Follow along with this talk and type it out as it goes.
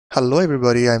Hello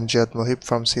everybody, I am Ziyad Mohib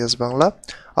from CS Bangla.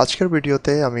 আজকের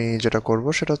ভিডিওতে আমি যেটা করব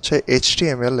সেটা হচ্ছে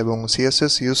HTML এবং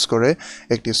CSS ইউজ করে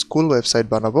একটি স্কুল ওয়েবসাইট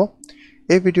বানাবো।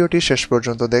 এই ভিডিওটি শেষ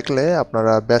পর্যন্ত দেখলে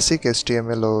আপনারা বেসিক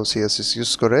HTML ও CSS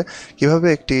ইউজ করে কিভাবে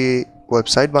একটি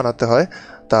ওয়েবসাইট বানাতে হয়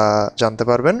তা জানতে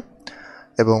পারবেন।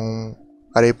 এবং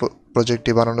এই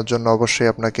প্রজেক্টটি বানানোর জন্য অবশ্যই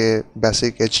আপনাকে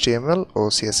বেসিক HTML ও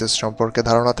CSS সম্পর্কে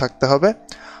ধারণা থাকতে হবে।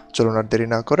 চলুন আর দেরি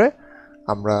না করে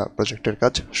আমরা প্রজেক্টের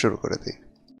কাজ শুরু করে দিই।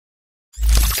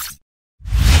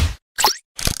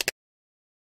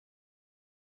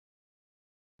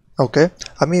 ওকে,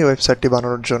 আমি এই ওয়েবসাইটটি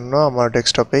বানানোর জন্য আমার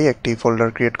ডেস্কটপেই একটি ফোল্ডার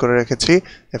ক্রিয়েট করে রেখেছি।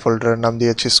 এই ফোল্ডারের নাম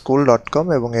দিয়েছি school.com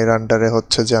এবং এর আন্ডারে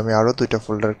হচ্ছে যে আমি আরও দুইটা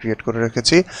ফোল্ডার ক্রিয়েট করে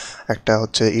রেখেছি। একটা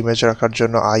হচ্ছে ইমেজ রাখার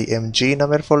জন্য img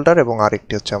নামের ফোল্ডার এবং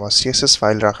আরেকটি হচ্ছে আমার CSS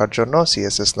ফাইল রাখার জন্য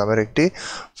CSS নামের একটি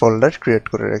ফোল্ডার ক্রিয়েট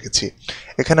করে রেখেছি।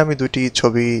 এখানে আমি দুটি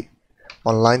ছবি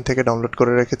অনলাইন থেকে ডাউনলোড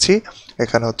করে রেখেছি।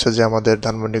 এখানে হচ্ছে যে আমাদের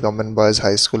ধানমন্ডি গভর্নমেন্ট বয়েজ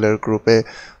হাই স্কুলের গ্রুপে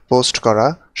পোস্ট করা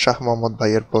শাহ মোহাম্মদ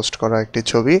ভাইয়ের পোস্ট করা একটি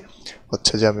ছবি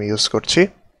হচ্ছে যে আমি ইউজ করছি।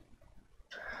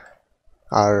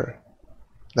 আর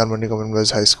ধানমন্ডি গভর্নমেন্ট বয়েজ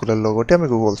হাই স্কুলের লোগোটি আমি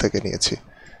গুগল থেকে নিয়েছি।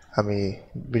 আমি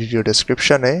ভিডিও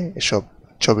ডেসক্রিপশানে এসব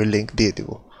ছবির লিঙ্ক দিয়ে দিব।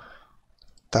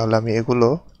 তাহলে আমি এগুলো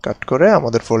কাট করে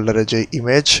আমাদের ফোল্ডারে যে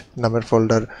ইমেজ নামের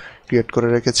ফোল্ডার ক্রিয়েট করে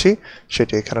রেখেছি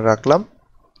সেটি এখানে রাখলাম।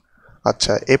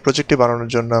 আচ্ছা, এই প্রজেক্টটি বানানোর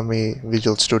জন্য আমি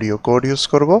ভিজুয়াল স্টুডিও কোড ইউজ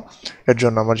করব। এর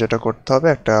জন্য আমার যেটা করতে হবে,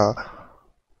 একটা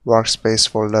ওয়ার্কস্পেস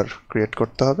ফোল্ডার ক্রিয়েট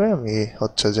করতে হবে। আমি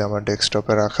হচ্ছে যে আমার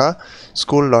ডেস্কটপে রাখা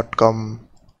school.com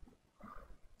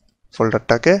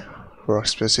ফোল্ডারটাকে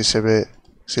ওয়ার্কস্পেস হিসেবে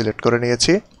সিলেক্ট করে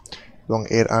নিয়েছি এবং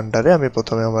এর আন্ডারে আমি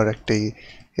প্রথমে আমার একটি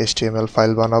HTML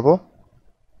ফাইল বানাবো।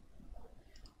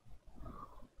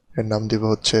 এর নাম দিব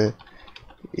হচ্ছে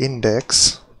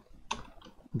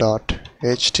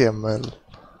index.html।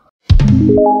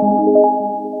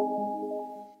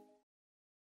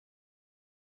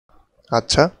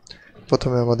 আচ্ছা,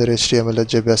 প্রথমে আমাদের HTML এর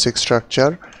যে বেসিক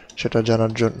স্ট্রাকচার সেটা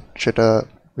জানার জন্য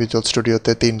ভিজুয়াল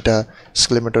স্টুডিওতে 3টা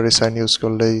এক্সক্লেমেটরি সাইন ইউজ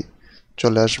করলেই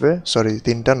চলে আসবে। সরি,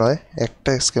 3টা নয়, একটা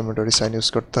এক্সক্লেমেটরি সাইন ইউজ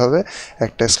করতে হবে।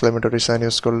 একটা এক্সক্লেমেটরি সাইন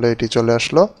ইউজ করলে এটি চলে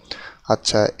আসলো।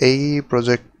 আচ্ছা, এই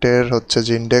প্রজেক্টের হচ্ছে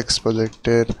যে ইন্ডেক্স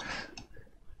প্রজেক্টের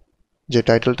যে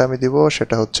টাইটেলটা আমি দিব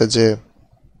সেটা হচ্ছে যে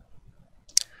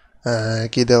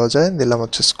কি দেওয়া যায়, দিলাম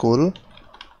হচ্ছে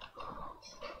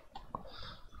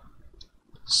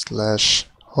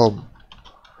school/home।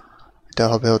 এটা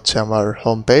হবে হচ্ছে আমার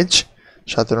হোম পেজ।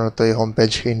 সাধারণত এই হোম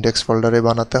পেজ ইন্ডেক্স ফোল্ডারে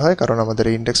বানাতে হয়, কারণ আমাদের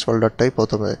এই ইন্ডেক্স ফোল্ডারটাই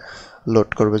প্রথমে লোড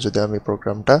করবে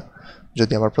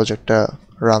যদি আমার প্রজেক্টটা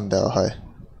রান দেওয়া হয়।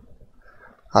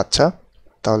 আচ্ছা,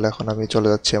 তাহলে এখন আমি চলে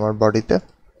যাচ্ছি আমার বডিতে।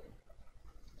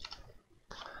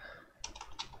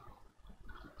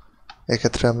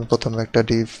 এক্ষেত্রে আমি প্রথমে একটা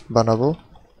ডিভ বানাবো।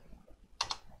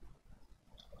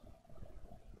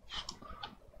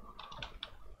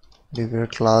 ডিভের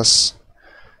ক্লাস,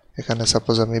 এখানে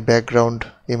সাপোজ আমি ব্যাকগ্রাউন্ড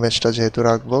ইমেজটা যেহেতু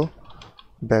রাখবো,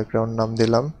 ব্যাকগ্রাউন্ড নাম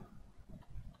দিলাম।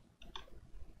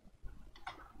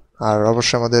 আর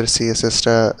অবশ্যই আমাদের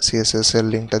CSS এর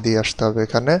লিঙ্কটা দিয়ে আসতে হবে।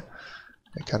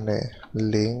 এখানে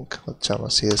লিঙ্ক হচ্ছে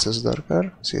আমার CSS দরকার।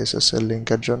 CSS এর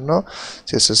লিঙ্কের জন্য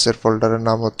CSS এর ফোল্ডারের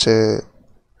নাম হচ্ছে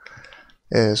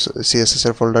CSS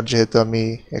এর ফোল্ডার যেহেতু আমি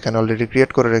এখানে অলরেডি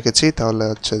ক্রিয়েট করে রেখেছি, তাহলে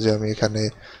হচ্ছে যে আমি এখানে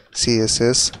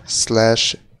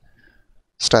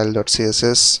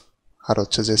css/style.css আর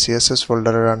হচ্ছে যে CSS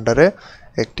ফোল্ডারের আন্ডারে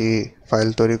একটি ফাইল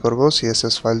তৈরি করব,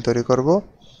 CSS ফাইল তৈরি করব,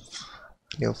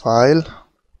 নিউ ফাইল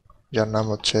যার নাম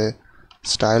হচ্ছে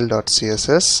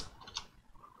style.css।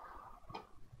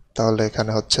 তাহলে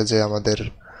এখানে হচ্ছে যে আমাদের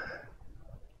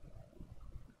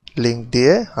লিঙ্ক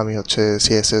দিয়ে আমি হচ্ছে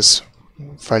CSS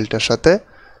ফাইলটার সাথে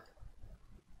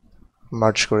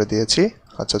মার্জ করে দিয়েছি।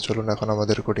 আচ্ছা, চলুন এখন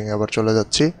আমাদের কোডিং আবার চলে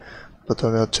যাচ্ছি।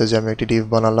 প্রথমে হচ্ছে যে আমি একটি ডিভ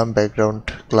বানালাম, ব্যাকগ্রাউন্ড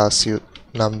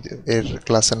নাম, এর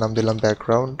ক্লাসের নাম দিলাম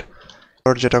ব্যাকগ্রাউন্ড।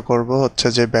 যেটা করব হচ্ছে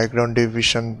যে ব্যাকগ্রাউন্ড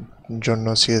ডিভিশন জন্য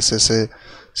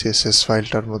CSS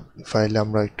ফাইলে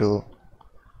আমরা একটু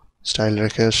স্টাইল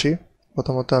রেখে আসি।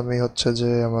 প্রথমত আমি হচ্ছে যে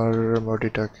আমার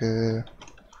বডিটাকে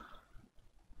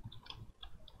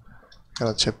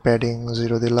হচ্ছে প্যাডিং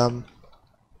 0 দিলাম,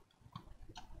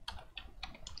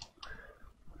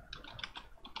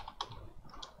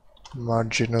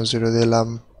 মার্জিনও 0 দিলাম।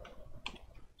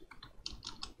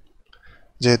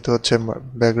 যেহেতু হচ্ছে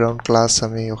ব্যাকগ্রাউন্ড ক্লাস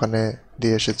আমি ওখানে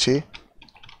দিয়ে এসেছি,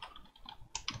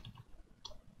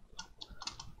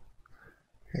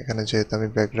 এখানে যেহেতু আমি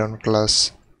ব্যাকগ্রাউন্ড ক্লাস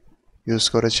ইউজ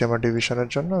করেছি আমার ডিভিশনের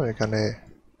জন্য, এখানে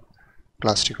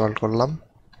ক্লাসটি কল করলাম।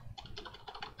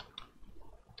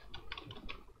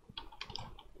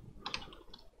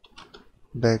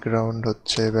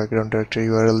 ব্যাকগ্রাউন্ডের একটা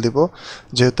URL দিব।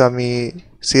 যেহেতু আমি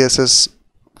CSS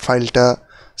ফাইলটা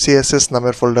সিএসএস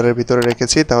নামের ফোল্ডারের ভিতরে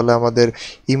রেখেছি, তাহলে আমাদের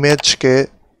ইমেজকে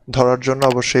ধরার জন্য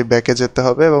অবশ্যই ব্যাকে যেতে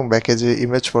হবে এবং ব্যাকে যে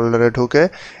ইমেজ ফোল্ডারে ঢুকে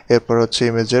এরপর হচ্ছে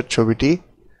ইমেজের ছবিটি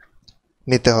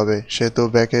নিতে হবে। সেহেতু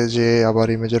ব্যাকে যে আবার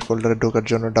ইমেজের ফোল্ডারে ঢোকার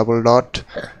জন্য ডাবল ডট,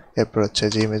 এরপর হচ্ছে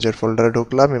যে ইমেজের ফোল্ডারে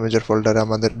ঢুকলাম। ইমেজের ফোল্ডারে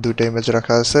আমাদের দুইটা ইমেজ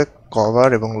রাখা আছে, কভার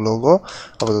এবং লোগো।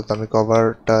 আপাতত আমি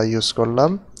কভারটা ইউজ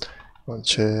করলাম।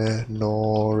 হচ্ছে নো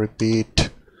রিপিট,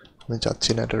 আমি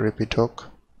চাচ্ছি না এটা রিপিট হোক।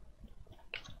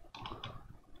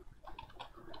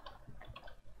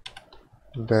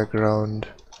 ব্যাকগ্রাউন্ড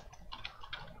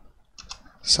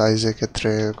সাইজের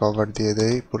ক্ষেত্রে কভার দিয়ে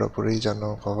দেই, পুরোপুরি যেন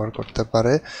কভার করতে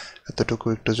পারে এতটুকু।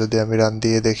 একটু যদি আমি রান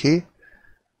দিয়ে দেখি,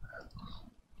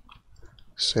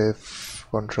 সেভ,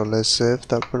 কন্ট্রোল এ সেভ,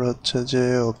 তারপর হচ্ছে যে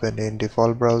ওপেন ইন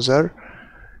ডিফল্ট ব্রাউজার।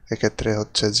 এক্ষেত্রে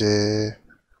হচ্ছে যে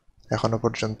এখনো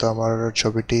পর্যন্ত আমার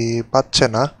ছবিটি পাচ্ছে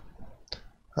না।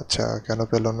 আচ্ছা, কেন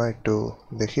পেল না একটু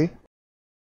দেখি।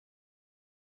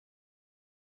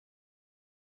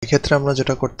 এক্ষেত্রে আমরা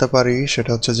যেটা করতে পারি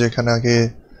সেটা হচ্ছে যে এখানে আগে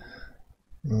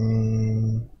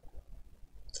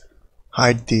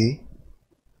হাইট দিই।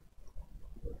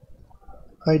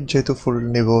 হাইট যেহেতু ফুল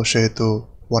নিব সেহেতু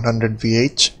 100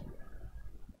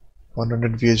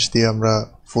 VH দিয়ে আমরা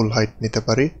ফুল হাইট নিতে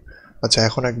পারি। আচ্ছা,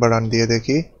 এখন একবার রান দিয়ে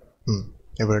দেখি।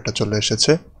 এবার এটা চলে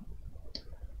এসেছে,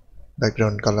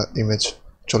 ব্যাকগ্রাউন্ড কালার ইমেজ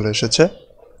চলে এসেছে।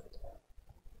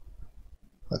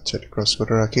 আচ্ছা, এটা ক্রস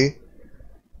করে রাখি।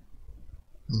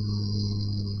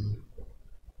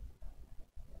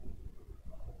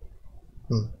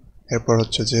 এরপর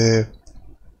হচ্ছে যে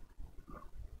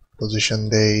পজিশন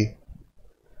দেই,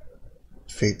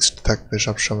 ফিক্সড থাকবে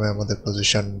সবসময় আমাদের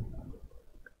পজিশন।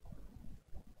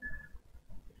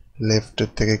 লেফটের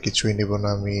থেকে কিছুই নিব না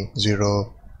আমি, 0।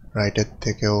 রাইটের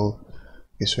থেকেও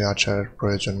কিছুই আসার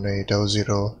প্রয়োজন নেই, এটাও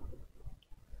 0।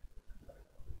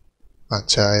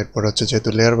 আচ্ছা, এরপর হচ্ছে যেহেতু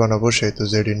লেয়ার বানাবো সেহেতু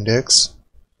জেড ইন্ডেক্স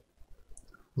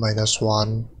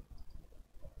 -1।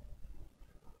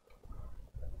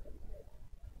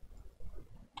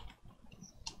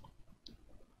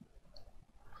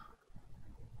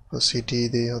 সিটি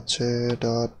দিয়ে হচ্ছে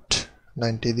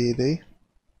 .90 দিয়ে দেই,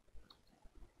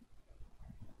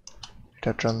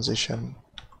 এটা ট্রানজিশন।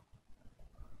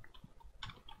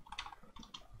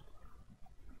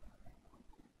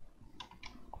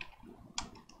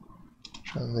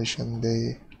 দেই,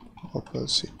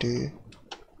 opacity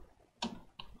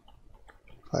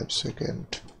 5 সেকেন্ড,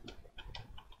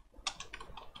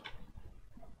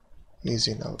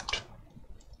 ইজি আউট।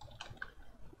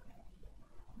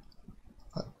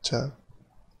 আচ্ছা,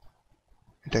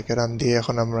 এটাকে রান দিয়ে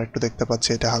এখন আমরা একটু দেখতে পাচ্ছি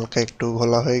এটা হালকা একটু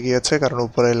ঘোলা হয়ে গিয়েছে, কারণ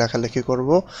উপরে লেখালেখি করব।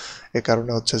 এ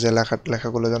কারণে হচ্ছে যে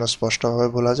লেখাগুলো যেন স্পষ্টভাবে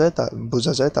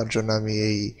বোঝা যায়, তার জন্য আমি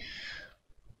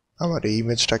আমার এই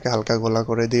ইমেজটাকে হালকা ঘোলা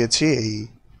করে দিয়েছি এই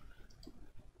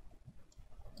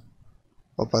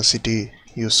অপাসিটি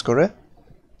ইউজ করে।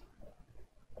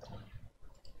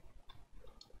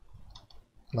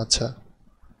 আচ্ছা,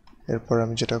 এরপর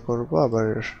আমি যেটা করব, আবার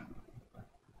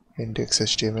ইন্ডেক্স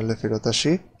HTML এ ফেরত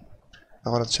আসি।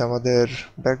 এখন হচ্ছে আমাদের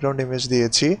ব্যাকগ্রাউন্ড ইমেজ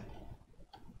দিয়েছি।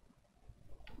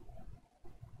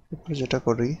 এরপর যেটা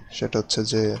করি সেটা হচ্ছে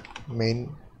যে মেইন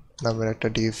নামের একটা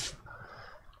ডিভ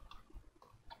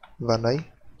বানাই।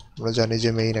 আমরা জানি যে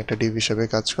মেইন একটা ডিভ হিসেবে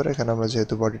কাজ করে। এখানে আমরা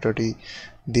যেহেতু বডি টডি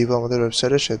দিব আমাদের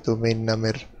ওয়েবসাইটে সেহেতু মেইন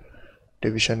নামের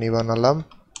ডিভিশনই বানালাম।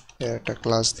 এর একটা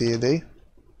ক্লাস দিয়ে দেই,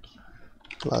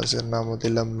 ক্লাসের নামও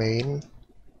দিলাম মেইন।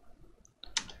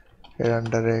 এর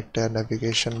আন্ডারে একটা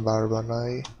নেভিগেশন বার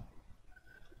বানাই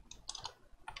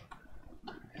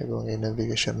এবং এই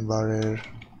নেভিগেশন বারের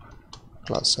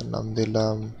ক্লাসের নাম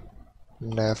দিলাম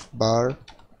nav bar।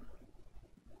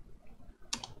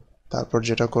 তারপর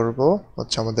যেটা করব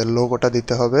হচ্ছে আমাদের লোগোটা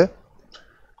দিতে হবে।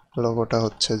 লোগোটা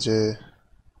হচ্ছে যে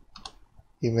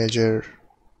ইমেজের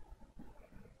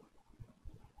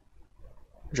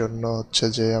জন্য হচ্ছে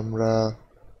যে আমরা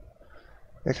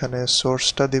এখানে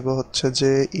সোর্সটা দিব হচ্ছে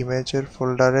যে ইমেজের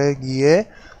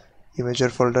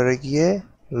ফোল্ডারে গিয়ে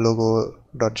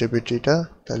logo.jpg-টা,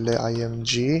 তাহলে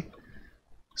img/logo.jpg।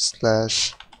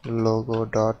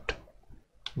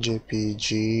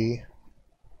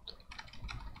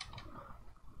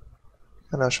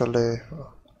 এখানে আসলে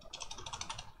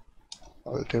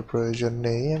অল্টের প্রয়োজন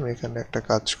নেই, আমি এখানে একটা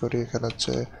কাজ করি, এখানে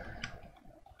হচ্ছে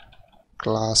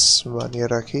ক্লাস বানিয়ে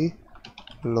রাখি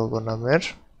লোগো নামের।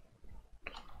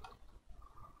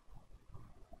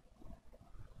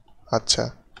 আচ্ছা,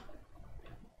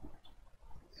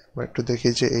 আমরা একটু দেখি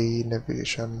যে এই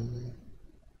নেভিগেশন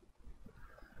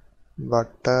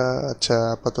বারটা, আচ্ছা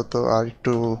আপাতত আর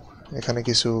একটু এখানে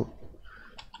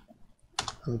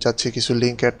আমি চাচ্ছি কিছু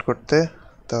লিঙ্ক অ্যাড করতে।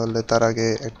 তাহলে তার আগে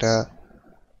একটা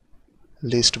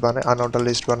লিস্ট বানাই, আনঅর্ডার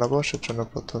লিস্ট বানাবো। সেজন্য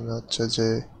প্রথমে হচ্ছে যে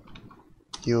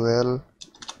ইউএল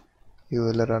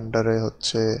এর আন্ডারে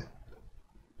হচ্ছে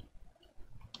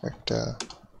একটা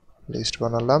লিস্ট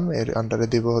বানালাম, এর আন্ডারে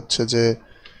দিব হচ্ছে যে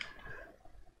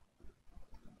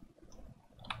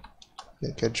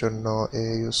লিঙ্কের জন্য এ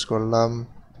ইউজ করলাম,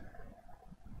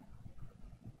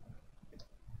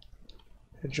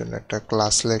 এর জন্য একটা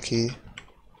ক্লাস লিখি,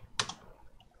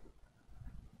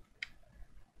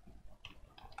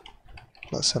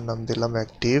 ক্লাসের নাম দিলাম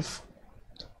অ্যাক্টিভ।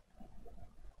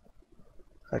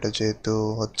 এটা যেহেতু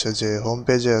হচ্ছে যে হোম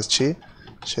পেজে আছি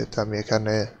সেহেতু আমি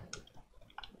এখানে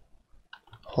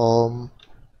হোম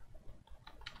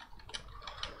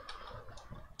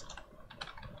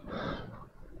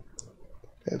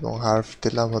এবং হার্ফ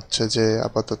দিলাম হচ্ছে যে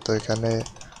আপাতত এখানে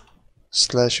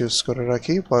স্ল্যাশ ইউজ করে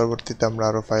রাখি, পরবর্তীতে আমরা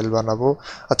আরো ফাইল বানাবো।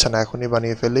 আচ্ছা না, এখনই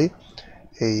বানিয়ে ফেলি।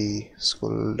 এই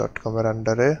school.com এর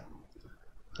আন্ডারে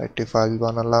একটি ফাইল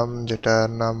বানালাম যেটার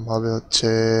নাম হবে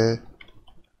হচ্ছে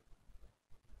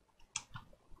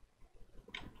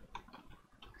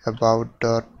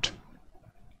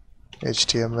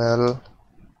about.html।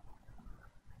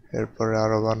 এরপরে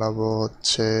আরো বানাবো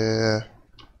হচ্ছে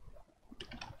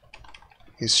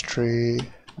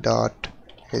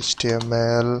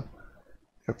history.html।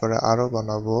 এরপরে আরো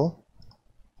বানাবো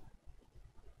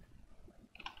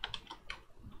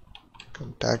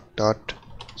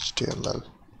contact.html।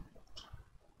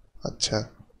 আচ্ছা,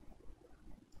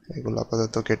 এগুলো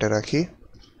আপাতত কেটে রাখি।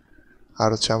 আর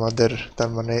হচ্ছে আমাদের তার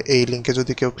মানে এই লিঙ্কে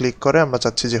যদি কেউ ক্লিক করে, আমরা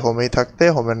চাচ্ছি যে হোমেই থাকতে,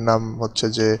 হোমের নাম হচ্ছে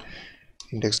যে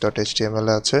index.html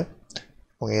এ আছে,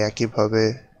 এবং একইভাবে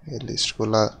এই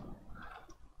লিস্টগুলা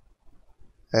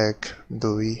 1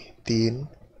 2 3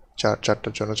 4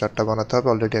 চারটার জন্য 4টা বানাতে হবে।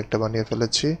 অলরেডি একটা বানিয়ে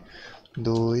ফেলেছি।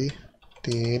 2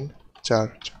 3 4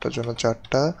 চারটার জন্য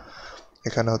 4টা।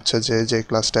 এখানে হচ্ছে যে যে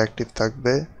ক্লাসটা অ্যাক্টিভ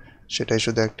থাকবে সেটাই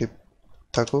শুধু অ্যাক্টিভ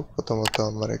থাকুক। প্রথমত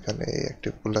আমার এখানে এই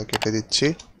অ্যাক্টিভগুলো কেটে দিচ্ছি,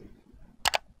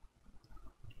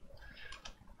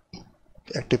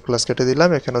 অ্যাক্টিভ ক্লাস কেটে দিলাম।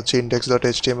 এখানে হচ্ছে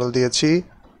index.html দিয়েছি।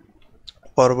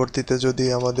 পরবর্তীতে যদি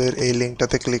আমাদের এই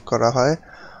লিঙ্কটাতে ক্লিক করা হয়,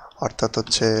 অর্থাৎ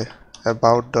হচ্ছে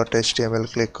about.html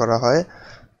ক্লিক করা হয়,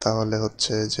 তাহলে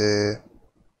হচ্ছে যে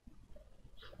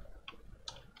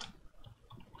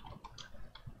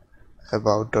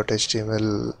about.html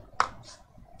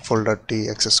ফোল্ডারটি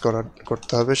অ্যাক্সেস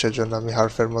করতে হবে। সেজন্য আমি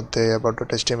হার্ফের মধ্যে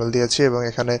about.html দিয়েছি এবং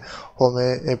এখানে হোমে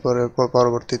এরপরে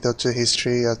পরবর্তীতে হচ্ছে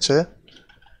হিস্ট্রি আছে,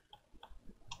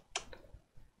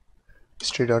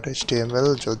 history.html।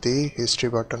 যদি হিস্ট্রি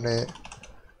বাটনে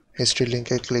হিস্ট্রি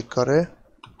লিঙ্কে ক্লিক করে,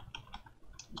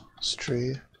 হিস্ট্রি,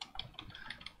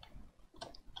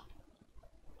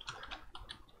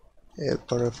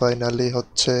 এরপরে ফাইনালি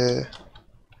হচ্ছে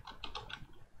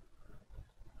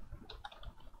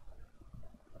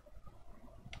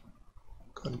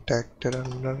কন্ট্যাক্টের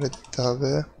আন্ডারে দিতে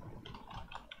হবে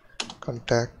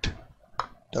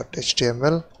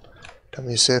contact.html। এটা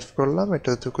আমি সেভ করলাম।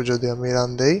 এটাটুকু যদি আমি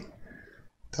রান দেই,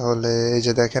 তাহলে এই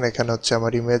যে দেখেন এখানে হচ্ছে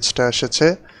আমার ইমেজটা এসেছে,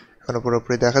 এখনো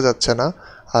পুরোপুরি দেখা যাচ্ছে না।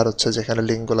 আর হচ্ছে যেখানে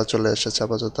লিঙ্কগুলো চলে এসেছে।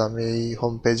 আপাতত আমি এই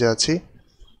হোম পেজে আছি।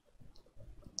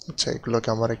 আচ্ছা, এগুলোকে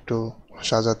আমার একটু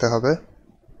সাজাতে হবে।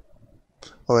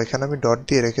 ও, এখানে আমি ডট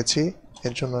দিয়ে রেখেছি,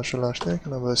 এর জন্য আসলে আসলে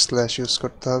এখানে আবার স্ল্যাশ ইউজ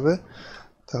করতে হবে।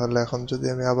 তাহলে এখন যদি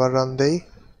আমি আবার রান দেই,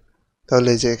 তাহলে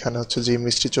এই যে এখানে হচ্ছে যে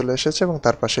ইমেজটি চলে এসেছে এবং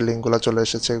তার পাশে লিঙ্কগুলো চলে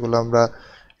এসেছে। এগুলো আমরা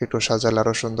একটু সাজালে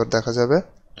আরো সুন্দর দেখা যাবে।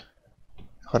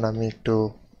 এখন আমি একটু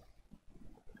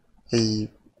এই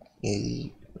এই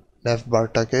ন্যাভ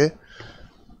বারটাকে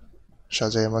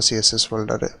সাজাই আমার সিএসএস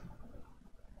ফোল্ডারে।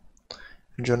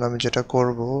 এর জন্য আমি যেটা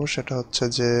করব সেটা হচ্ছে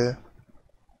যে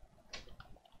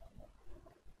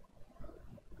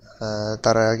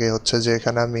তার আগে হচ্ছে যে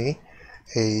এখানে আমি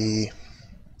এই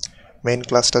মেইন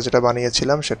ক্লাসটা যেটা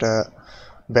বানিয়েছিলাম সেটা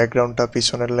ব্যাকগ্রাউন্ডটা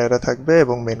পিছনের লেয়ারে থাকবে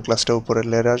এবং মেইন ক্লাসটা উপরের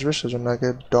লেয়ারে আসবে। সেজন্য আগে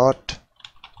ডট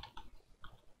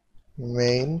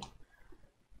মেইন,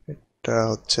 এটা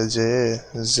হচ্ছে যে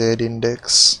জেড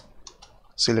ইন্ডেক্স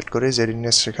সিলেক্ট করি, জেড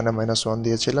ইন্ডেক্স এখানে -1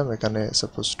 দিয়েছিলাম, এখানে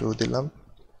সাপোজ 2 দিলাম।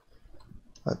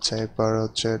 আচ্ছা, এরপর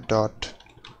হচ্ছে ডট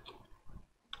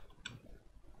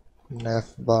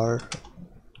ন্যাভবার,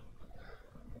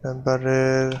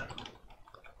 ন্যাভবারের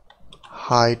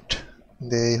হাইট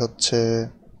দেই হচ্ছে,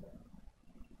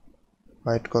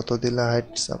 হাইট কত দিলে, হাইট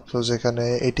সাপোজ এখানে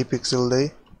 80 পিক্সেল দেই।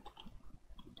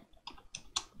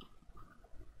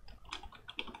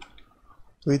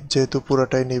 উইথ যেহেতু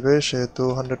পুরোটাই নিবে সেহেতু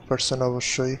 100%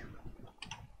 অবশ্যই।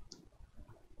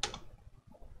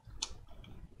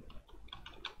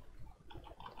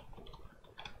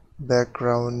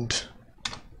 ব্যাকগ্রাউন্ড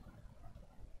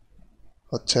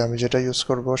হচ্ছে আমি যেটা ইউজ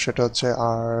করব সেটা হচ্ছে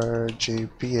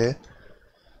RGBA,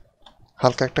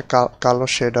 হালকা একটা কালো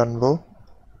শেড আনবো,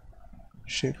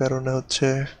 সে কারণে হচ্ছে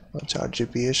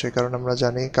RGBA, সে কারণে আমরা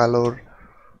জানি কালোর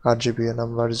RGBA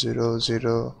নাম্বার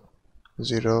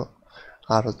 000,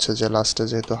 আর হচ্ছে যে লাস্টে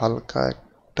যেহেতু হালকা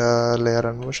একটা লেয়ার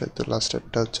আনবো সেহেতু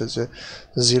লাস্টেরটা হচ্ছে যে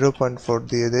 0.4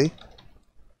 দিয়ে দেই।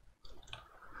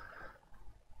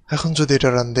 এখন যদি এটা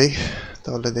রান দেই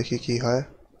তাহলে দেখি কি হয়।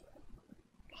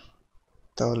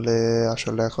 তাহলে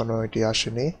আসলে এখনো এটি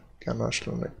আসেনি, কেন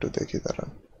আসলো না একটু দেখি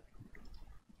দাঁড়ান।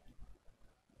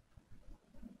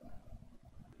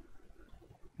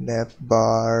 ন্যাপ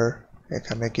বার,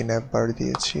 এখানে কি ন্যাপ বার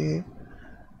দিয়েছি?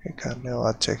 এখানেও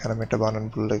আচ্ছা, এখানে আমি একটা বানান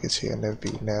ভুল লিখেছি,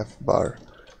 ন্যাপ বার।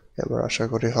 এবার আশা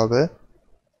করি হবে।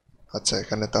 আচ্ছা,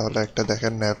 এখানে তাহলে একটা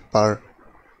দেখেন ন্যাপ বার,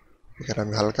 এখানে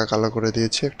আমি হালকা কালো করে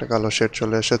দিয়েছি, একটা কালো শেড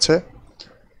চলে এসেছে।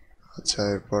 আচ্ছা,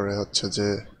 এরপরে হচ্ছে যে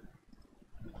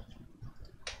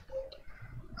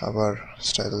আবার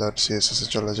style.css এ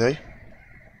চলে যাই।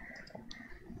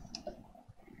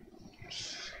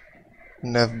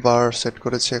 ন্যাপ বার সেট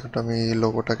করেছি, এখন আমি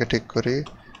লোগোটাকে ঠিক করি।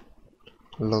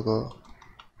 লোগো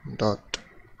ডট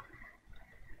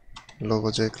লোগো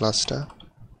যে ক্লাসটা,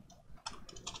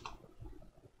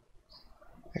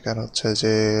 এখানে হচ্ছে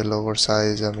যে লোগোর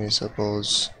সাইজ আমি সাপোজ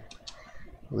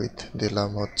উইথ দিলাম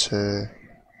হচ্ছে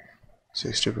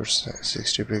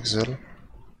 60 পিক্সেল,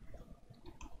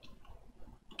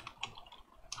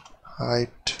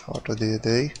 হাইট অটো দিয়ে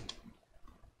দেই,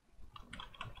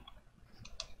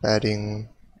 প্যাডিং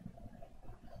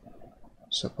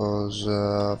সাপোজ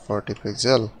 40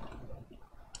 পিক্সেল,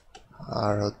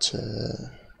 আর হচ্ছে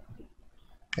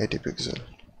 80 পিক্সেল।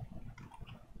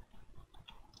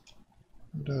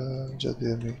 যদি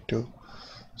আমি একটু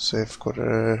সেভ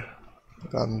করে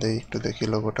রান দিই, একটু দেখি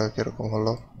লোগোটা কিরকম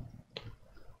হলো।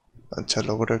 আচ্ছা,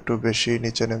 লোগোটা একটু বেশি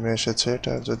নিচে নেমে এসেছে,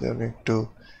 এটা যদি আমি একটু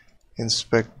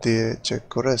ইন্সপেক্ট দিয়ে চেক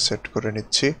করে সেট করে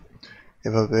নিচ্ছি।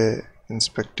 এভাবে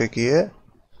ইন্সপেক্টে গিয়ে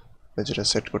যেটা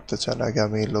সেট করতে চান, আগে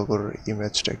আমি লোগোর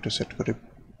ইমেজটা একটু সেট করি।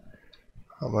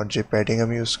 আমার যে প্যাডিং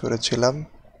আমি ইউজ করেছিলাম,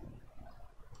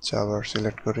 আচ্ছা আবার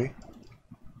সিলেক্ট করি।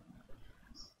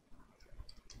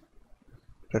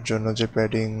 এটার জন্য যে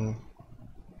প্যাডিং,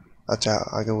 আচ্ছা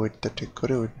আগে উইডথটা ঠিক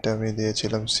করি, উইডথটা আমি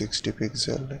দিয়েছিলাম 60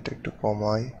 পিক্সেল, এটা একটু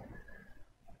কমাই,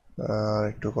 আর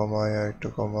একটু কমাই, আর একটু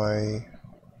কমাই।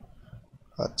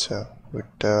 আচ্ছা,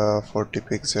 উইডথটা 40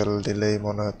 পিক্সেল দিলেই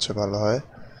মনে হচ্ছে ভালো হয়।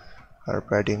 আর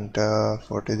প্যাডিংটা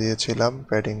 40 দিয়েছিলাম,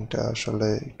 প্যাডিংটা আসলে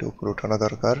একটু উপরে উঠানো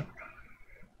দরকার।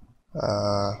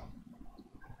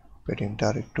 প্যাডিংটা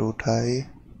আর একটু উঠাই।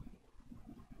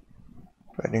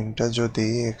 প্যাডিংটা যদি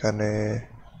এখানে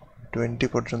 20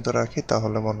 পর্যন্ত রাখি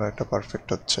তাহলে মনে হয় এটা পারফেক্ট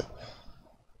হচ্ছে।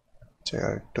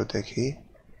 আর একটু দেখি,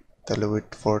 তাহলে উইথ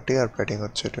 40 আর প্যাডিং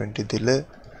হচ্ছে 20 দিলে,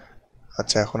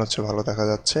 আচ্ছা এখন হচ্ছে ভালো দেখা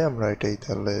যাচ্ছে। আমরা এটাই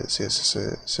তাহলে CSS এ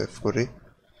সেভ করি।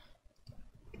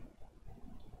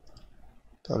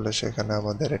 তাহলে সেখানে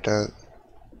আমাদের এটা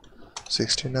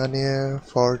 60 না নিয়ে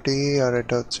 40, আর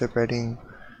এটা হচ্ছে প্যাডিং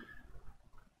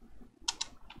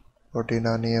 40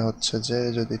 না নিয়ে হচ্ছে যে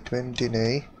যদি 20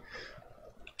 নেই।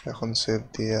 এখন সেভ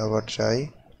দিয়ে আবার যাই,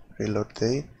 রিলোড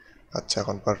দেই। আচ্ছা,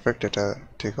 এখন পারফেক্ট, এটা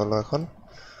ঠিক হলো। এখন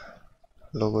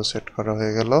লোগো সেট করা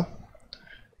হয়ে গেল।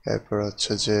 এরপর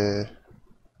হচ্ছে যে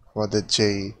আমাদের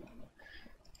যেই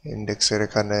ইন্ডেক্সের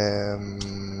এখানে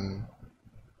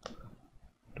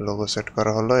লোগো সেট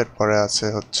করা হলো, এরপরে আছে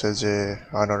হচ্ছে যে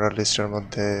আনঅর্ডার লিস্টের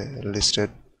মধ্যে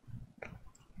লিস্টেড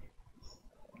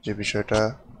যে বিষয়টা,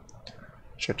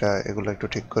 সেটা এগুলো একটু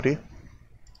ঠিক করি।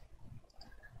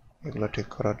 এগুলো ঠিক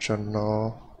করার জন্য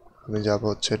আমি যাব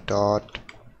হচ্ছে ডট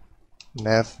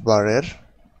ন্যাভ বারের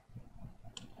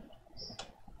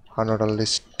আনঅর্ডার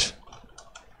লিস্ট।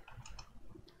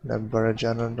 ন্যাভ বারের যে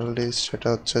আনঅর্ডার লিস্ট, সেটা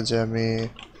হচ্ছে যে আমি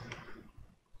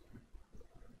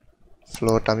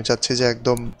ফ্লোট, আমি চাচ্ছি যে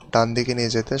একদম ডান দিকে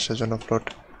নিয়ে যেতে, সেজন্য ফ্লোট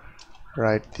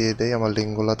রাইট দিয়ে দেই, আমার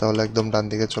লিঙ্কগুলো তাহলে একদম ডান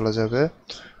দিকে চলে যাবে।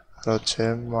 আর হচ্ছে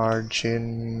মার্জিন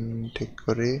ঠিক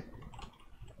করি,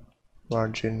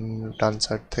 মার্জিন ডান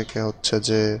সাইড থেকে হচ্ছে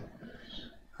যে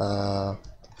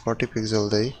 40 পিক্সেল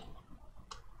দেই,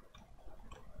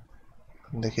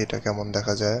 দেখি এটা কেমন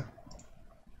দেখা যায়।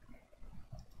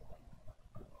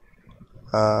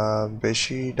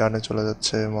 বেশি ডানে চলে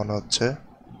যাচ্ছে মনে হচ্ছে।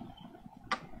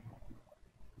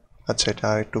 আচ্ছা, এটা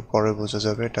আর একটু পরে বোঝা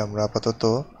যাবে, এটা আমরা আপাতত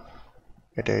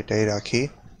এটাই রাখি,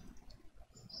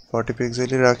 40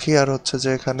 পিক্সেলই রাখি। আর হচ্ছে যে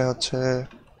এখানে হচ্ছে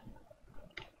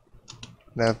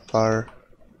ন্যাভ বার,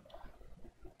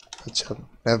 আচ্ছা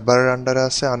ন্যাভ বারের আন্ডারে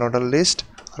আছে আনঅর্ডার লিস্ট,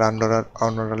 আর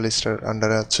আনঅর্ডার লিস্টের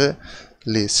আন্ডারে আছে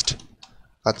লিস্ট।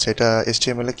 আচ্ছা, এটা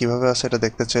HTML এ কিভাবে আছে এটা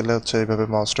দেখতে চাইলে হচ্ছে এইভাবে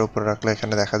মাউসটা উপরে রাখলে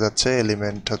এখানে দেখা যাচ্ছে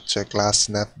এলিমেন্ট হচ্ছে ক্লাস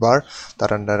ন্যাভ বার, তার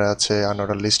আন্ডারে আছে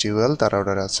আনঅর্ডার লিস্ট UL, তার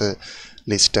আন্ডারে আছে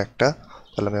লিস্ট ট্যাগটা।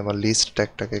 তাহলে আমি আমার লিস্ট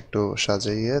ট্যাগটাকে একটু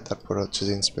সাজিয়ে তারপর হচ্ছে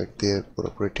যে ইন্সপেক্ট দিয়ে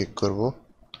পুরোপুরি ঠিক করব।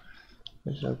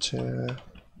 এটা হচ্ছে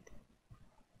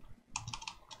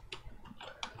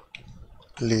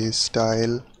লিস্ট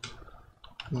স্টাইল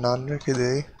নান রেখে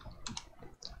দেই,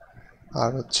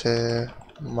 আর হচ্ছে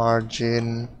মার্জিন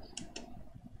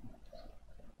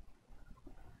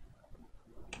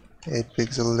 8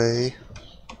 পিক্সেল দেই,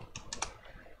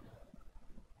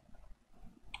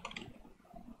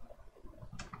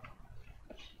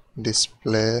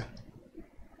 ডিসপ্লে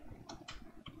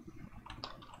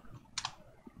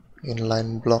ইনলাইন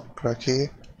ব্লক রাখি,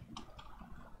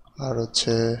 আর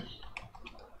হচ্ছে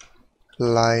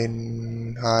লাইন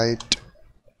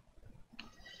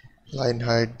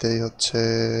হাইট দেই হচ্ছে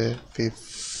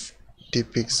 50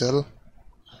 পিক্সেল।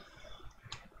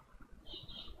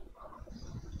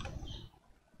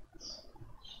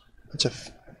 আচ্ছা,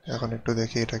 এখন একটু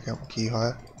দেখি এটা কি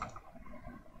হয়।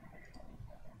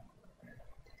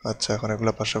 আচ্ছা, এখন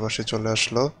এগুলো পাশাপাশি চলে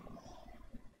আসলো।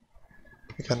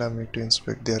 এখানে আমি একটু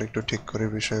ইন্সপেক্ট দিয়ে আর একটু ঠিক করি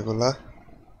বিষয়গুলা।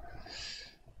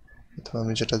 তো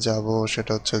আমি যেটা যাব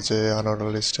সেটা হচ্ছে যে আনঅর্ডার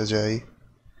লিস্টে যাই।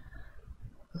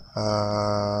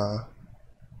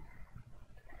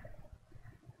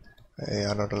 এই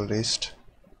আনঅর্ডার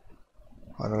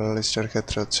লিস্টের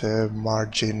ক্ষেত্রে হচ্ছে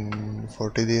মার্জিন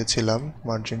 40 দিয়েছিলাম।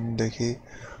 মার্জিন দেখি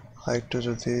আরেকটু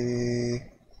যদি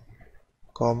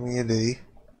কমিয়ে দেই,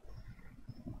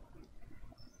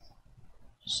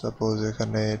 সাপোজ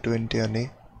এখানে 20 আনি।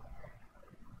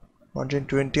 মার্জিন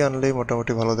 20 আনলেই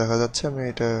মোটামুটি ভালো দেখা যাচ্ছে। আমি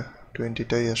এটা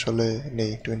 20টাই আসলে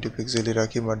নেই, 20 পিক্সেলই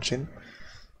রাখি মার্জিন।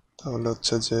 তাহলে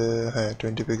হচ্ছে যে হ্যাঁ,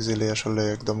 20 পিক্সেলই আসলে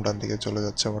একদম ডান দিকে চলে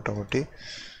যাচ্ছে মোটামুটি।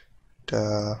 এটা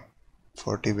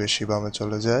 40 বেশি বামে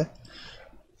চলে যায়।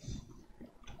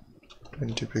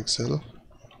 20 পিক্সেল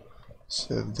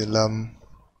সেভ দিলাম।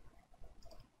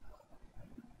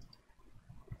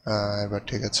 এবার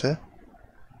ঠিক আছে।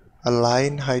 আর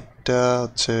লাইন হাইটটা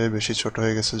হচ্ছে বেশি ছোট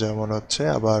হয়ে গেছে যা মনে হচ্ছে।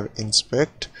 আবার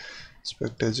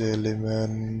ইন্সপেক্টে যে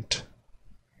এলিমেন্ট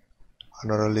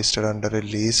আনঅর্ডার লিস্টের আন্ডারে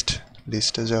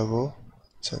লিস্টে যাব।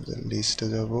 আচ্ছা, লিস্টে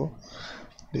যাব,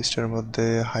 লিস্টের মধ্যে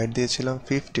হাইট দিয়েছিলাম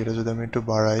 50। এটা যদি আমি একটু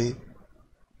বাড়াই,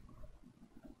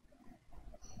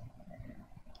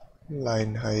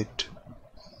 লাইন হাইট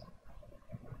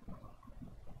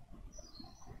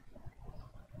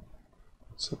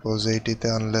সাপোজ 80তে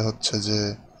আনলে হচ্ছে যে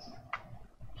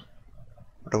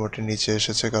মোটামুটি নিচে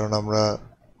এসেছে, কারণ আমরা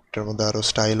এটার মধ্যে আরো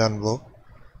স্টাইল আনবো,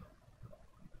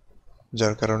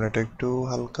 যার কারণে এটা একটু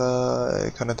হালকা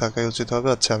এখানে থাকাই উচিত হবে।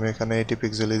 আচ্ছা, আমি এখানে 80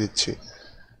 পিক্সেলই দিচ্ছি।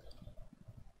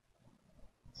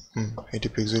 80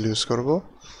 পিক্সেল ইউজ করব।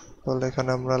 তাহলে এখানে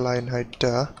আমরা লাইন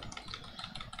হাইটটা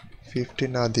 50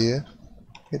 না দিয়ে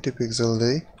 80 পিক্সেল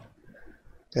দেই।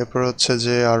 এরপর হচ্ছে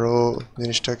যে আরো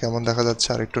জিনিসটা কেমন দেখা যাচ্ছে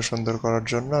আর একটু সুন্দর করার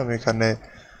জন্য আমি এখানে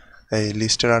এই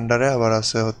লিস্টের আন্ডারে আবার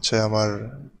আছে হচ্ছে আমার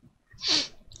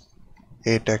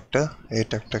এই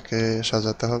ট্যাগটাকে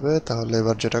সাজাতে হবে। তাহলে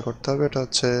এবার যেটা করতে হবে এটা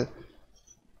হচ্ছে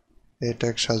এই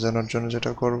ট্যাগ সাজানোর জন্য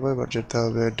যেটা করব, এবার যেতে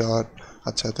হবে ডট।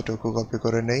 আচ্ছা, এতটুকু কপি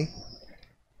করে নেই।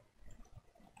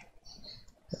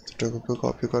 এতটুকু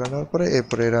কপি করে নেওয়ার পরে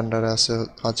এরপরে এর আন্ডারে আছে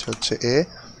হচ্ছে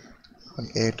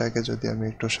এটাকে যদি আমি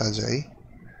একটু সাজাই,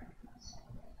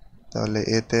 তাহলে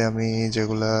এতে আমি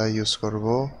যেগুলা ইউজ করব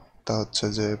তা হচ্ছে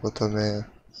যে প্রথমে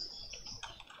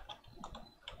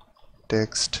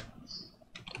টেক্সট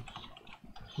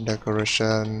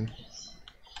ডেকোরেশন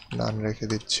নাম রেখে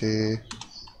দিচ্ছি।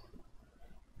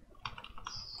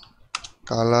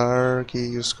 কালার কি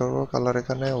ইউজ করব? কালার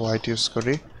এখানে হোয়াইট ইউজ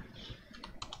করি।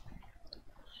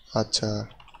 আচ্ছা,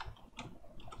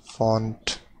 ফন্ট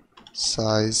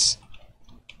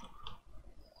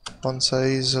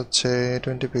সাইজ হচ্ছে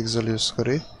 20 পিক্সেল ইউজ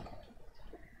করি।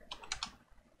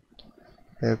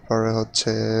 এরপরে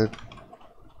হচ্ছে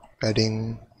প্যাডিং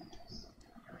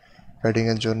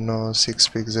এর জন্য 6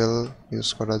 পিক্সেল ইউজ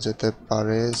করা যেতে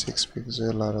পারে, 6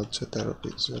 পিক্সেল, আর হচ্ছে 13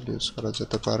 পিক্সেল ইউজ করা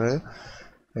যেতে পারে।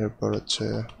 এরপর হচ্ছে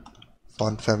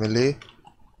ফন্ট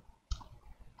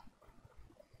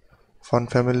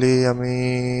ফ্যামিলি আমি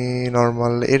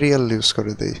নর্মাল এরিয়াল ইউজ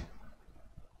করে দিই,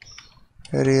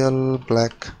 এরিয়াল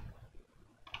ব্ল্যাক।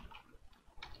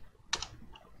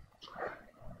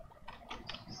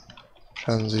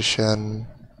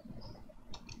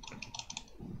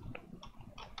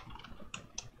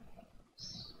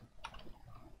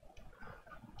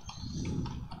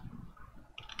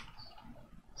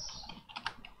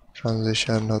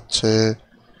 ট্রানজিশন হচ্ছে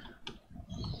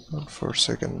 4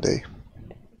 সেকেন্ড দেই।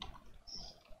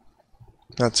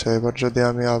 আচ্ছা, এবার যদি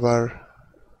আমি আবার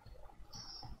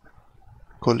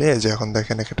খুলি, যে এখন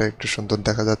দেখেন এটা একটু সুন্দর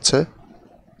দেখা যাচ্ছে।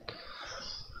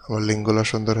 আমার লিঙ্কগুলো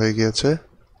সুন্দর হয়ে গিয়েছে।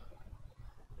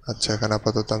 আচ্ছা, এখানে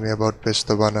আপাতত আমি অ্যাবাউট পেজ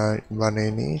তো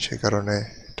বানাইনি, সে কারণে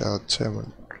এটা হচ্ছে এমন।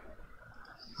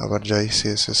 আবার যাই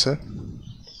সিএসএস এ।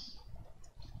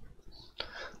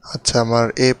 আচ্ছা, আমার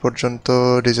এই পর্যন্ত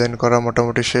ডিজাইন করা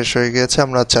মোটামুটি শেষ হয়ে গিয়েছে।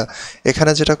 আমরা আচ্ছা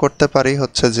এখানে যেটা করতে পারি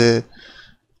হচ্ছে যে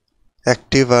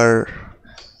অ্যাক্টিভ আর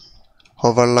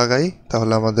হোভার লাগাই,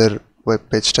 তাহলে আমাদের ওয়েব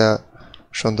পেজটা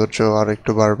সৌন্দর্য আর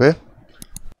একটু বাড়বে।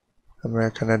 আমরা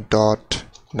এখানে dot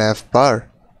nav bar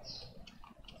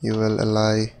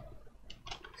ulli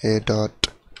a dot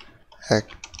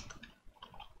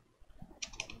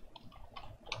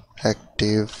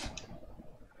active।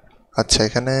 আচ্ছা,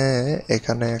 এখানে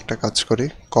এখানে একটা কাজ করি,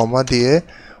 কমা দিয়ে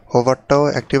হোভারটাও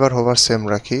অ্যাক্টিভ আর হোভার সেম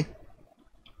রাখি।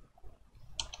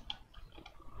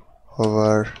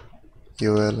 Hover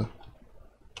ulli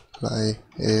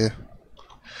a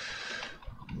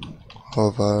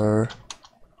hover.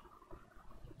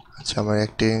 আচ্ছা, আমার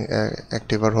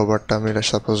অ্যাক্টিভ আর হোভারটা আমি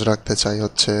সাপোজ রাখতে চাই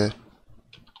হচ্ছে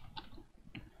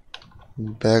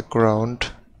ব্যাকগ্রাউন্ড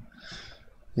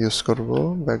ইউজ করব,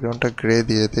 ব্যাকগ্রাউন্ডটা গ্রে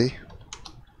দিয়ে দেই।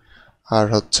 আর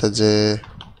হচ্ছে যে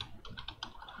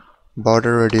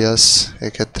বর্ডার রেডিয়াস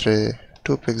এক্ষেত্রে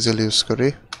 2 পিক্সেল ইউজ করি।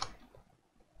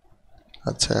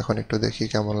 আচ্ছা, এখন একটু দেখি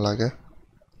কেমন লাগে।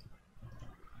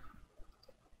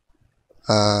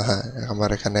 হ্যাঁ, আমার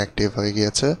এখানে অ্যাক্টিভ হয়ে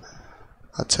গিয়েছে।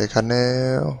 আচ্ছা, এখানে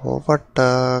হোভারটা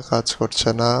কাজ করছে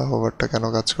না, হোভারটা কেন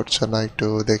কাজ করছে না একটু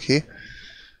দেখি।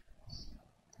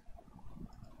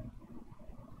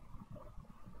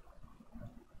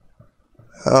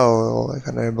 ও,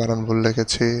 এখানে বানান ভুল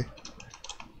লিখেছি।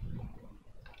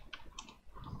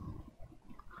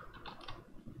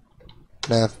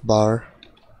 nav bar,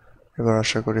 এবার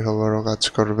আশা করি হোভারও কাজ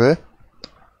করবে।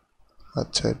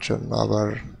 আচ্ছা, এর জন্য আবার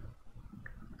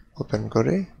ওপেন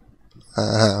করি।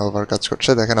 হ্যাঁ, ওভার কাজ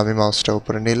করছে। দেখেন, আমি মাউসটা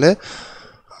উপরে নিলে,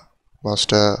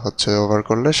 মাউসটা হচ্ছে ওভার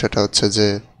করলে সেটা হচ্ছে যে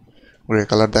গ্রে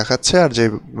কালার দেখাচ্ছে, আর যে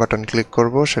বাটন ক্লিক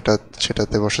করব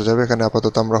সেটাতে বসে যাবে। এখানে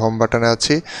আপাতত আমরা হোম বাটনে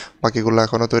আছি, বাকিগুলো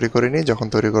এখনও তৈরি করিনি, যখন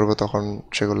তৈরি করব তখন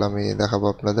সেগুলো আমি দেখাবো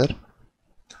আপনাদের।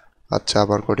 আচ্ছা,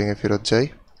 আবার কোডিংয়ে ফেরত যাই।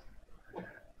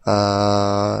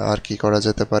 আর কি করা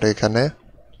যেতে পারে এখানে?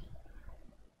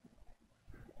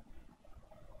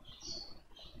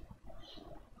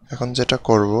 এখন যেটা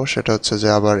করব সেটা হচ্ছে যে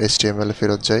আবার HTML এ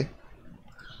ফেরত যাই।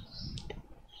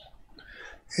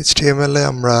 HTML এ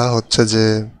আমরা হচ্ছে যে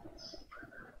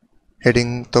হেডিং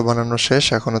তো বানানো শেষ,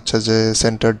 এখন হচ্ছে যে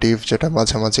সেন্টার ডিভ যেটা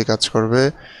মাঝামাঝি কাজ করবে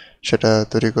সেটা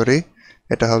তৈরি করি।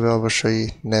 এটা হবে অবশ্যই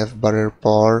nav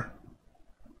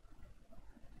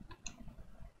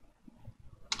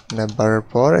বারের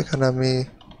পর এখানে আমি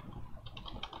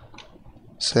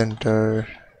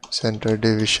সেন্টার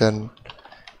ডিভিশন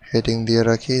হেডিং দিয়ে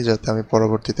রাখি, যাতে আমি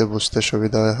পরবর্তীতে বুঝতে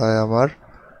সুবিধা হয় আমার।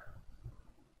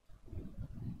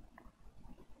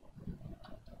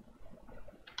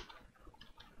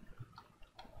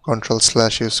 কন্ট্রোল/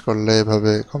 ইউজ করলে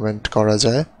এভাবে কমেন্ট করা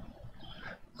যায়।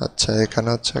 আচ্ছা, এখানে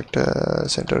হচ্ছে একটা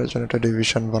সেন্টারের জন্য একটা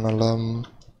ডিভিশন বানালাম।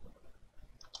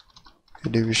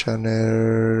 ডিভিশনের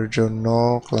জন্য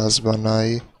ক্লাস বানাই,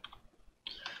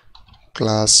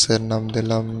 ক্লাসের নাম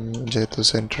দিলাম যেহেতু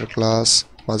সেন্টার ক্লাস,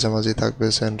 মাঝামাঝি থাকবে,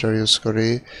 সেন্টার ইউজ করি।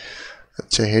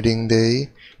 আচ্ছা, হেডিং দেই।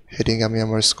 হেডিং আমি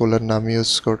আমার স্কুলের নাম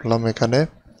ইউজ করলাম এখানে,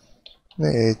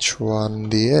 H1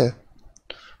 দিয়ে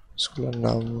স্কুলের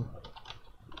নাম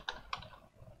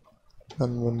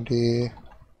Dhanmondi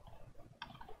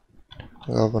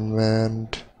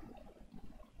government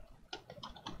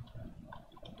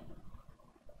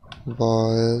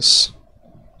boys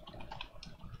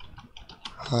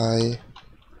high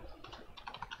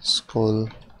school.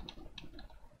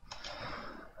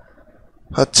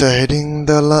 আচ্ছা, হেডিং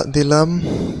দিলাম।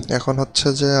 এখন হচ্ছে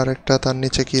যে আরেকটা তার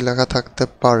নিচে কি লেখা থাকতে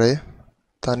পারে,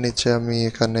 তার নিচে আমি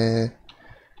এখানে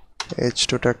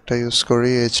H2 ট্যাগটা ইউজ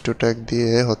করি। H2 ট্যাগ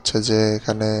দিয়ে হচ্ছে যে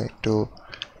এখানে একটু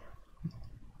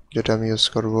যেটা আমি ইউজ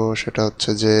করব সেটা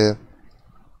হচ্ছে যে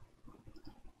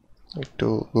একটু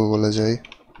গুগলে যাই।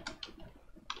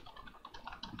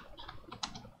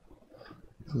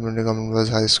 গভর্নমেন্ট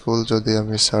হাই স্কুল যদি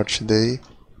আমি সার্চ দেই,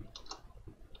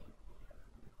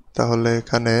 তাহলে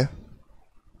এখানে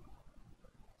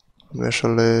আমি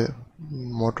আসলে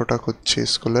মোটোটা খুঁজছি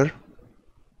স্কুলের।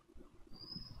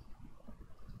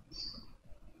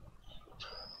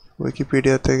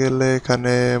 উইকিপিডিয়াতে গেলে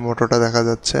এখানে মোটোটা দেখা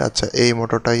যাচ্ছে। আচ্ছা, এই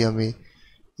মোটোটাই আমি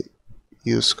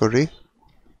ইউজ করি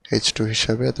H2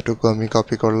 হিসাবে। এতটুকু আমি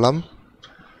কপি করলাম,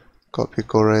 কপি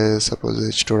করে সাপোজ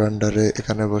H2 আন্ডারে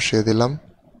এখানে বসিয়ে দিলাম।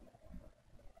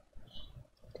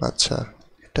 আচ্ছা,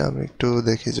 এটা আমি একটু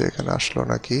দেখি যে এখানে আসলো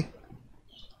নাকি।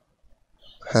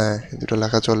 হ্যাঁ, দুটো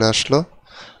লেখা চলে আসলো।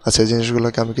 আচ্ছা, এই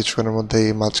জিনিসগুলোকে আমি কিছুক্ষণের মধ্যেই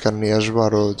মাঝখানে নিয়ে আসবো,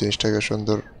 আরও জিনিসটাকে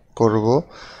সুন্দর করব।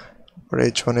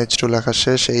 H1 H2 লেখা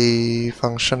শেষ। এই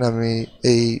ফাংশনে আমি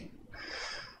এই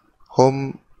হোম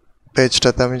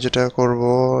পেজটাতে আমি যেটা করব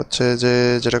হচ্ছে যে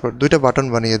দুইটা বাটন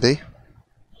বানিয়ে দেই।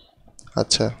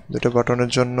 আচ্ছা, দুইটা বাটনের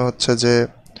জন্য হচ্ছে যে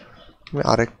আমি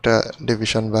আরেকটা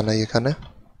ডিভিশন বানাই এখানে।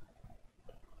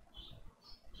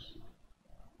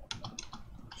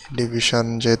 ডিভিশন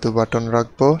যেহেতু বাটন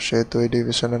রাখবো সেহেতু এই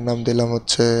ডিভিশনের নাম দিলাম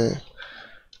হচ্ছে,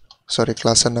 সরি,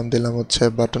 ক্লাসের নাম দিলাম হচ্ছে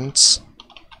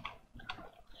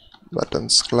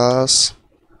বাটনস ক্লাস।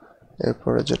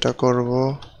 এরপরে যেটা করব,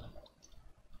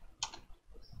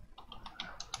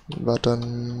 বাটন,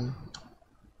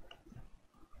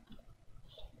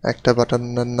 একটা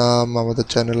বাটনের নাম আমাদের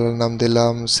চ্যানেলের নাম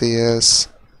দিলাম সিএস,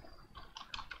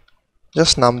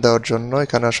 জাস্ট নাম দেওয়ার জন্য।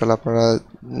 এখানে আসলে আপনারা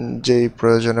যেই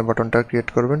প্রয়োজনে বাটনটা ক্রিয়েট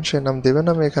করবেন সেই নাম দিবেন।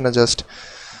 আমি এখানে জাস্ট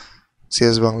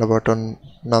সিএস বাংলা বাটন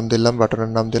নাম দিলাম,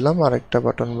 বাটনের নাম দিলাম। আরেকটা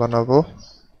বাটন বানাবো,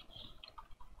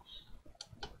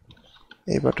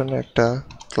 এই বাটনে একটা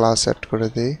ক্লাস অ্যাড করে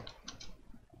দিই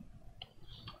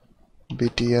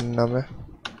বিটিএন নামে।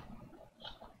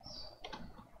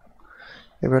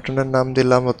 এই বাটনের নাম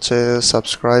দিলাম হচ্ছে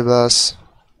সাবস্ক্রাইবার্স।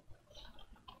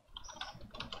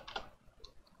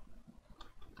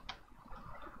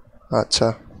 আচ্ছা,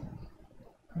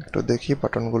 একটু দেখি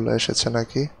বাটনগুলো এসেছে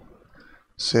নাকি,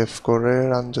 সেভ করে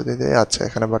রান যদি দেয়। আচ্ছা,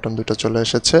 এখানে বাটন দুটো চলে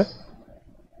এসেছে।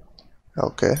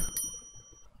 ওকে,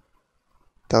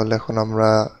 তাহলে এখন আমরা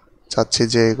চাচ্ছি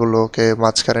যে এগুলোকে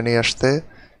মাঝখানে নিয়ে আসতে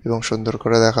এবং সুন্দর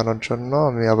করে দেখানোর জন্য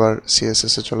আমি আবার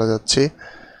সিএসএস এ চলে যাচ্ছি।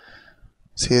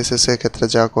 সিএসএস এর ক্ষেত্রে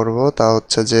যা করব তা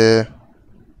হচ্ছে যে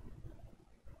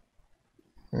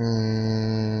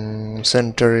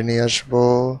সেন্টারে নিয়ে আসবো।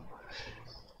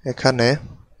 এখানে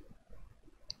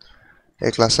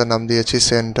এই ক্লাসের নাম দিয়েছি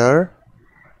সেন্টার,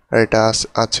 আর এটা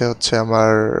আছে হচ্ছে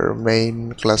আমার মেইন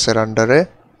ক্লাসের আন্ডারে।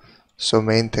 সো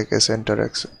মেইন থেকে সেন্টার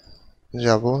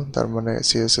যাব, তার মানে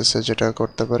সিএসএস এ যেটা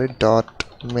করতে পারি ডট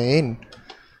মেইন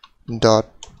ডট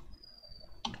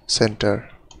সেন্টার,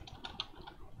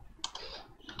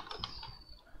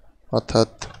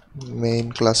 অর্থাৎ মেইন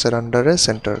ক্লাসের আন্ডারে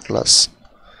সেন্টার ক্লাস।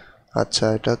 আচ্ছা,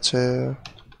 এটা হচ্ছে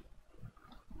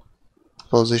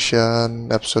পজিশন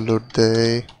অ্যাবসোলুট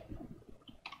দেই,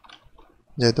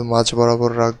 যেহেতু মাঝ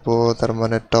বরাবর রাখবো তার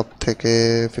মানে টপ থেকে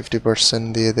 50%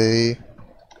 দিয়ে দেই।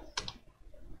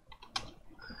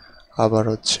 আবার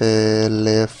হচ্ছে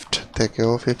লেফট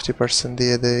থেকেও 50%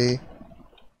 দিয়ে দেই।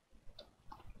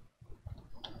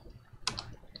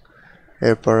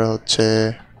 এরপরে হচ্ছে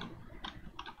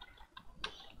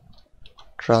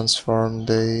ট্রান্সফর্ম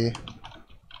দেই,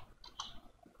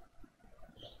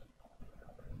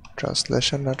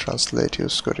 ট্রান্সলেশন না ট্রান্সলেট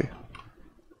ইউজ করি।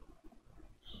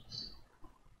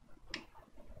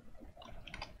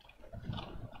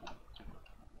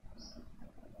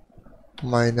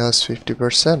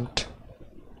 -50%,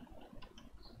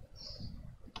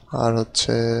 আর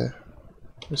হচ্ছে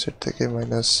নিচের থেকে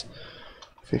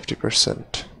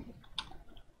 -50%।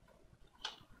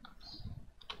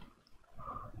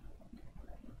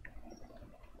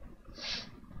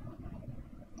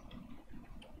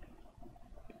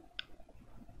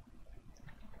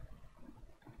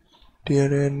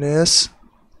 টিআরএনএস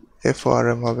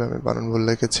এফওআরএম হবে, আমি বানান ভুল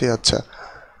লিখেছি। আচ্ছা,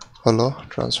 হলো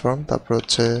ট্রান্সফর্ম। তারপর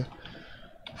হচ্ছে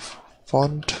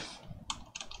ফন্ট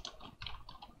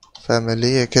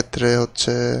ফ্যামিলি, এক্ষেত্রে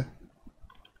হচ্ছে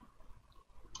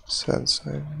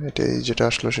এটাই যেটা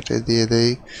আসলো সেটাই দিয়ে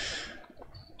দেই।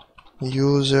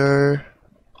 ইউজার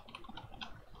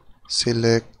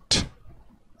সিলেক্ট,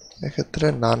 এক্ষেত্রে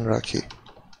নান রাখি।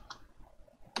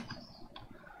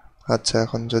 আচ্ছা,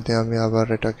 এখন যদি আমি আবার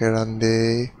এটাকে রান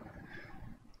দিই,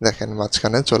 দেখেন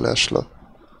মাঝখানে চলে আসলো,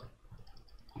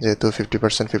 যেহেতু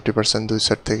 50% দুই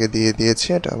সাইড থেকে দিয়ে দিয়েছি,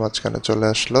 এটা মাঝখানে চলে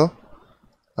আসলো।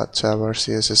 আচ্ছা, আবার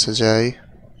সিএসএস এ যাই।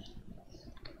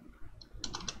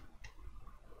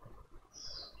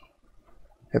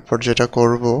 এরপর যেটা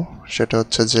করব সেটা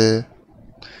হচ্ছে যে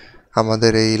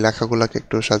আমাদের এই লেখাগুলোকে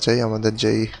একটু সাজাই। আমাদের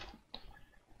যেই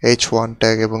H1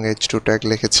 ট্যাগ এবং H2 ট্যাগ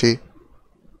লিখেছি,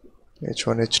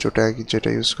 H1 H2 ট্যাগ যেটা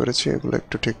ইউজ করেছি, এগুলো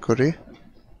একটু ঠিক করি।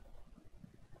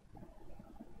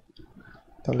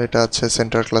 তাহলে এটা আছে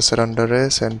সেন্টার ক্লাসের আন্ডারে,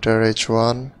 সেন্টার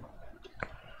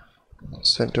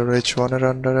H1 এর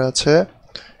আন্ডারে আছে।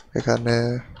 এখানে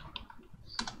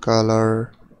কালার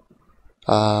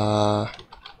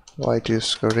হোয়াইট ইউজ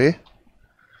করি।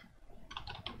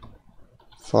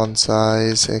 ফন্ট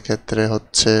সাইজ এক্ষেত্রে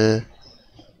হচ্ছে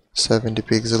 70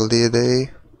 পিক্সেল দিয়ে দেই।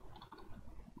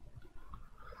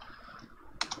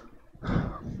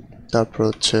 তারপর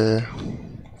হচ্ছে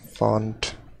ফন্ট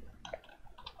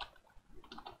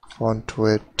ফন্ট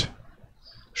ওয়েট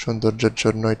সৌন্দর্যের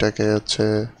জন্য এটাকে হচ্ছে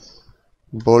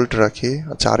বোল্ড রাখি।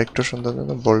 আচ্ছা, আরেকটু সুন্দর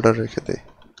জন্য বোল্ডার রেখে দেই।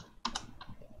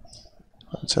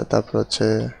 আচ্ছা, তারপর হচ্ছে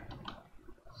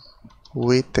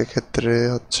উইথ ক্ষেত্রে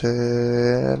হচ্ছে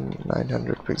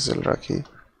 900 পিক্সেল রাখি।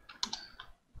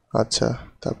 আচ্ছা,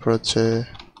 তারপর হচ্ছে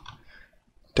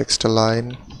টেক্সট লাইন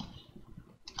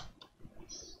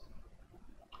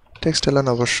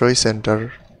অবশ্যই সেন্টার।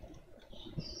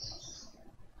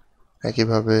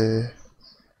 একইভাবে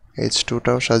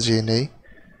H2টাও সাজিয়ে নেই,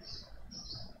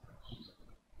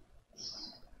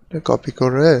 কপি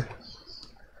করে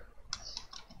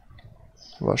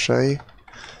বসাই।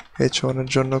 H1 এর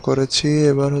জন্য করেছি,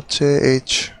 এবার হচ্ছে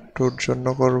H2 এর জন্য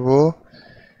করব।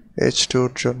 H2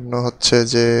 এর জন্য হচ্ছে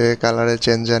যে কালারে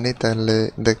চেঞ্জ আনি, তাহলে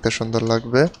দেখতে সুন্দর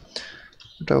লাগবে।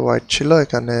 এটা হোয়াইট ছিল,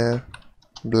 এখানে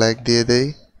ব্ল্যাক দিয়ে দেই।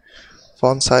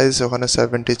 ফন্ট সাইজ ওখানে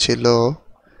 70 ছিল,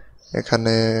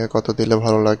 এখানে কত দিলে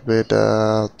ভালো লাগবে এটা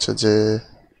হচ্ছে যে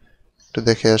একটু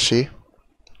দেখে আসি।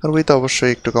 আর উইথ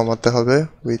অবশ্যই একটু কমাতে হবে।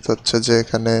 উইথ হচ্ছে যে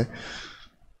এখানে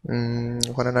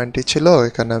ওখানে 90 ছিল,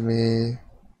 এখানে আমি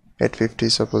 850,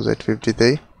 সাপোজ 850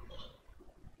 দেই,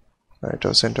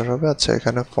 এটাও সেন্টার হবে। আচ্ছা,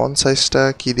 এখানে ফন্ট সাইজটা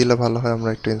কি দিলে ভালো হয় আমরা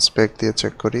একটু ইন্সপেক্ট দিয়ে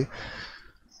চেক করি।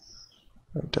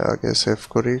 এটা আগে সেভ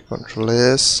করি, কন্ট্রোল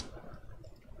এস,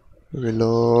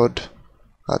 রিলোড।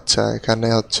 আচ্ছা, এখানে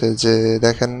হচ্ছে যে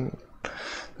দেখেন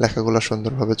লেখাগুলো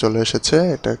সুন্দরভাবে চলে এসেছে।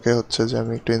 এটাকে হচ্ছে যে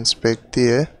আমি একটু ইন্সপেক্ট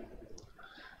দিয়ে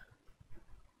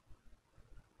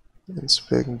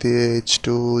H2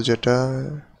 যেটা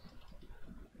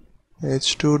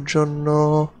H2 এর জন্য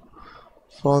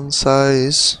ফন্ট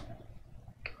সাইজ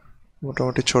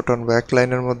মোটামুটি ছোট আনবো। এক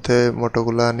লাইনের মধ্যে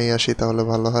মোটোগুলা নিয়ে আসি, তাহলে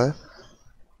ভালো হয়।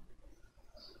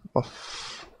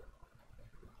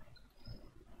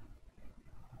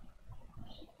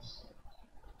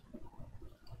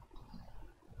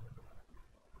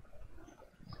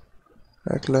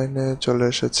 এক লাইনে চলে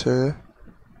এসেছে।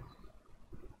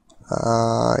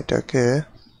 এটাকে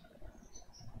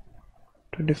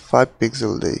 25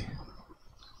 পিক্সেল দেই,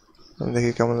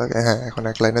 দেখি কেমন লাগে। হ্যাঁ, এখন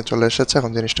এক লাইনে চলে এসেছে,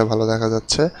 এখন জিনিসটা ভালো দেখা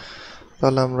যাচ্ছে।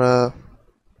 তাহলে আমরা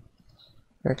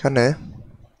এখানে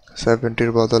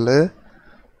 70-র বদলে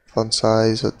ফন্ট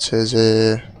সাইজ হচ্ছে যে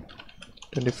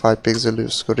 25 পিক্সেল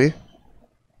ইউজ করি।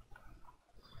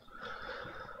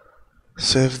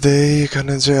 সেভ দেই,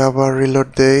 এখানে যে আবার রিলোড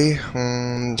দেই।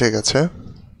 ঠিক আছে,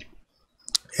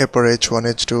 এরপরে H1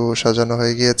 H2 সাজানো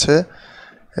হয়ে গিয়েছে।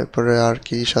 এরপরে আর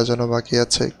কি সাজানো বাকি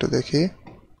আছে একটু দেখি।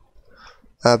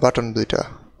 বাটন দুইটা।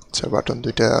 আচ্ছা, বাটন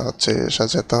দুইটা হচ্ছে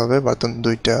সাজাতে হবে। বাটন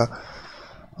দুইটা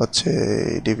হচ্ছে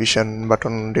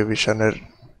বাটন ডিভিশনের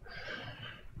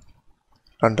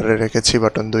আন্ডারে রেখেছি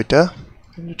বাটন দুইটা।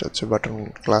 এটা হচ্ছে বাটন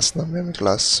ক্লাস নামে আমি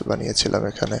ক্লাস বানিয়েছিলাম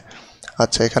এখানে।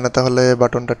 আচ্ছা, এখানে তাহলে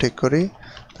বাটনটা ঠিক করি।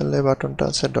 তাহলে বাটনটা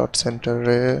আছে ডট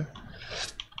সেন্টারে,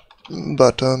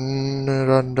 বাটনের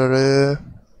আন্ডারে।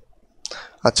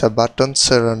 আচ্ছা,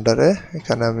 বাটনসের আন্ডারে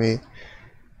এখানে আমি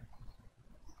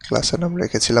ক্লাসের নাম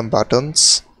রেখেছিলাম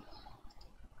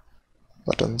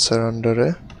বাটনসের আন্ডারে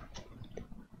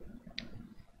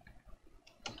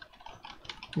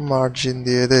মার্জিন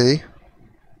দিয়ে দেই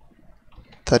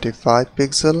 35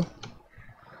 পিক্সেল,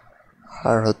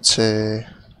 আর হচ্ছে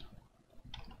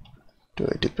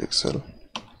 20 পিক্সেল।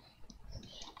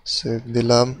 সেভ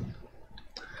দিলাম।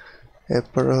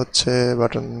 এরপরে হচ্ছে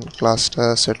বাটন ক্লাসটা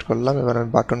সেট করলাম। এবার আমি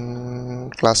বাটন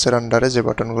ক্লাসের আন্ডারে যে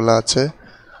বাটনগুলো আছে,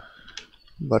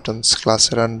 বাটনস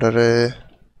ক্লাসের আন্ডারে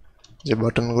যে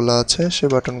বাটনগুলো আছে সেই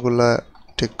বাটনগুলো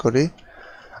ঠিক করি।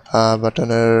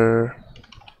 বাটনের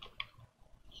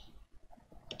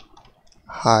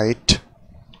হাইট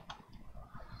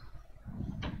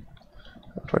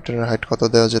কত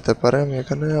দেওয়া যেতে পারে, আমি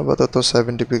এখানে আপাতত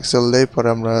 70 পিক্সেল দেই, পরে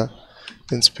আমরা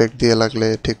ইন্সপেক্ট দিয়ে লাগলে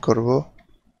ঠিক করব।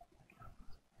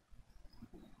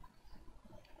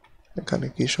 এখানে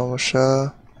কি সমস্যা?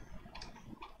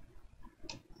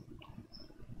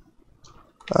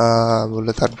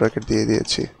 বলে থার্ড ব্র্যাকেট দিয়ে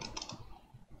দিয়েছি।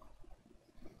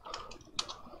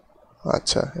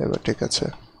 আচ্ছা, এবার ঠিক আছে।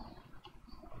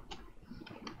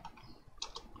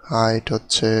 হাইট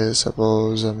হচ্ছে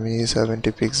সাপোজ আমি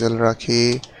 70 পিক্সেল রাখি।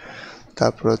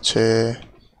 তারপর হচ্ছে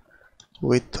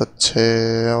উইথ হচ্ছে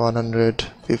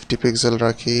 150 পিক্সেল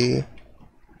রাখি।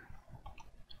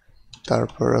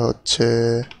 তারপরে হচ্ছে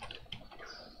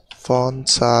ফন্ট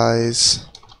সাইজ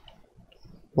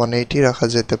 180 রাখা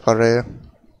যেতে পারে।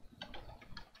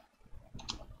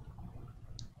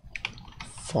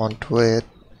 ফন্ট ওয়েট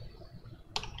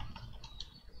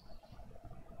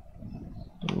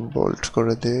বোল্ড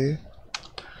করে দিই।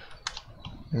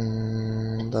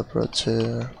 তারপর হচ্ছে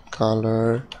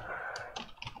কালার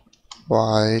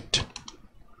হোয়াইট,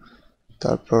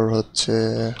 তারপর হচ্ছে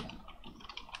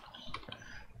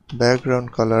ব্যাকগ্রাউন্ড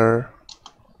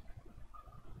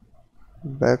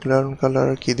কালার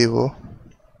কি দিব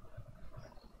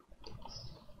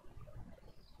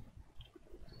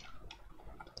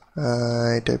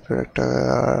এই টাইপের একটা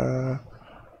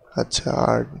আচ্ছা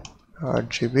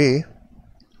RGB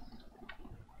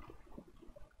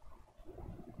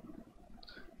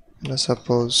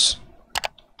সাপোজ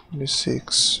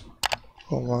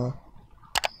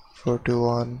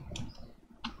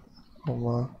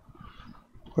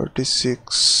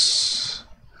 6,41,46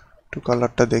 একটু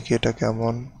কালারটা দেখি এটা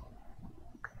কেমন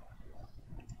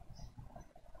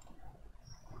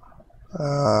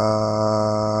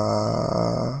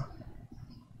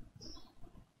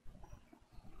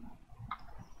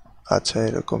আচ্ছা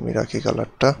এরকমই রাখি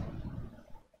কালারটা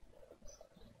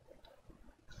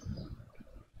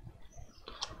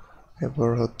এরপর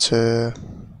হচ্ছে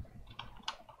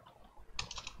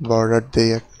বর্ডার দেই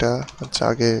একটা আচ্ছা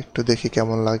আগে একটু দেখি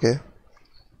কেমন লাগে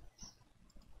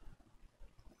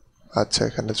আচ্ছা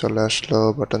এখানে চলে আসলো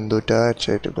বাটন দুইটা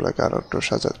এগুলোকে আরো একটু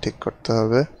ঠিক করতে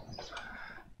হবে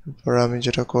এরপর আমি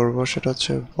যেটা করব সেটা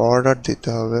হচ্ছে বর্ডার দিতে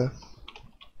হবে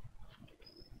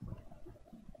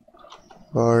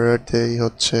বর্ডার দেই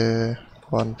হচ্ছে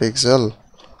 1 পিক্সেল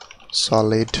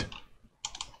সলিড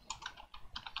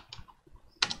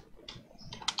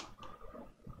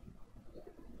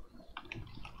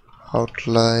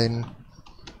আউটলাইন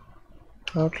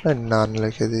নান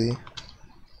লিখে দিই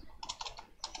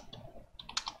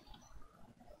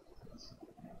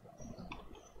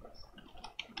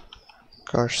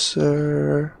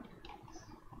কার্সর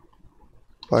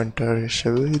পয়েন্টার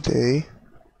হিসেবেই দেই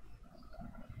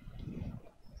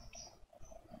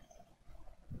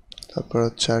তারপর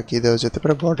হচ্ছে আর কি দেওয়া যেতে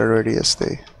পারে বর্ডার রেডিয়াস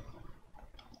দেই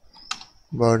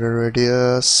বর্ডার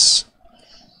রেডিয়াস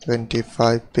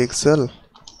 25 পিক্সেল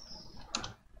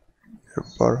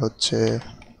এরপর হচ্ছে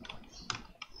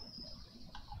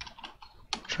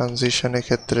ট্রানজিশনের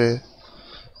ক্ষেত্রে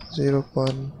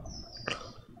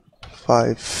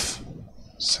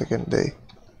 0.5 সেকেন্ড দেই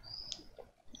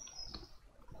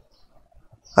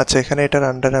আচ্ছা এখানে এটার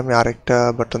আন্ডারে আমি আরেকটা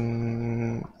বাটন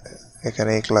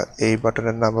এখানে এই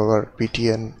বাটনের নাম আবার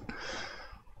PTN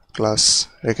ক্লাস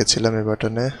রেখেছিলাম এই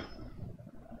বাটনে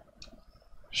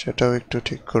সেটাও একটু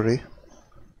ঠিক করি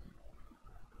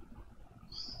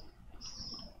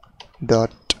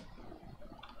ডট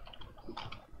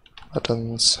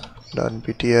buttons dot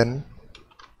btn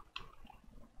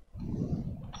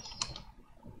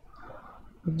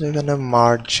যেখানে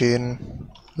মার্জিন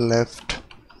লেফট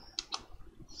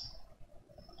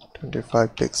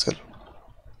 25 পিক্সেল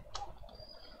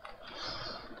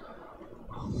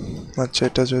আচ্ছা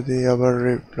এটা যদি আবার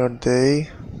রিপ্লোড দেই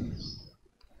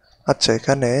আচ্ছা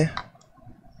এখানে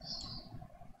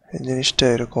এই জিনিসটা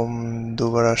এরকম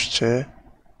দুবার আসছে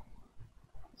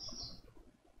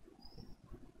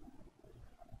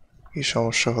কি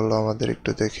সমস্যা হলো আমাদের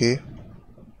একটু দেখি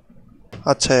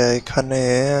আচ্ছা এখানে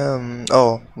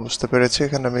বুঝতে পেরেছি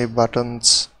এখানে আমি বাটনস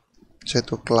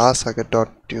যেহেতু ক্লাস আগে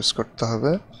ডট ইউজ করতে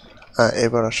হবে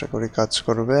এবার আশা করি কাজ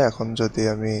করবে এখন যদি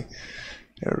আমি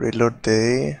রিলোড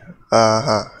দেই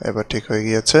হ্যাঁ এবার ঠিক হয়ে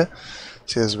গিয়েছে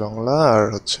CS বাংলা আর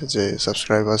হচ্ছে যে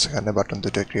সাবস্ক্রাইবার্স এখানে বাটন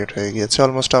দুটো ক্রিয়েট হয়ে গিয়েছে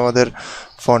অলমোস্ট আমাদের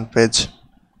ফ্রন্ট পেজ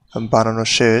বানানো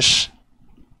শেষ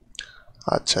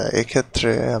আচ্ছা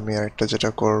এক্ষেত্রে আমি আরেকটা যেটা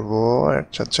করব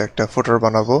হচ্ছে একটা ফুটার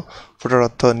বানাবো ফুটার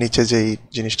অর্থ নিচে যেই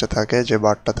জিনিসটা থাকে যে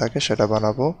বারটা থাকে সেটা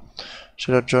বানাবো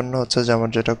সেটার জন্য হচ্ছে যে আমার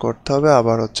যেটা করতে হবে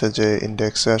আবার হচ্ছে যে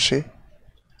ইন্ডেক্সে আসি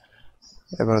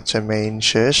এবার হচ্ছে মেইন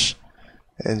শেষ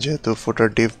যেহেতু ফুটার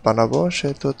ডিভ বানাবো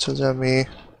সেহেতু হচ্ছে যে আমি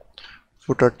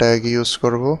ফুটার ট্যাগ ইউজ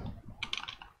করব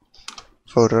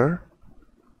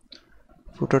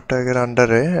ফুটার ট্যাগের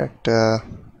আন্ডারে একটা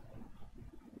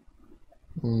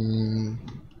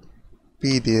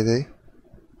পি দিয়ে দেই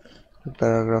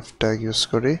প্যারাগ্রাফ ট্যাগ ইউজ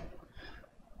করি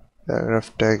প্যারাগ্রাফ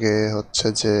ট্যাগে হচ্ছে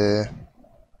যে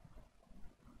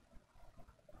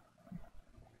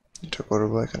এটা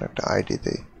করব এখানে একটা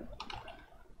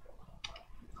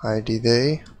আইডি দেই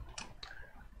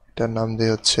এটার নাম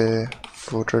দিয়ে হচ্ছে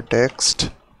ফুটার টেক্সট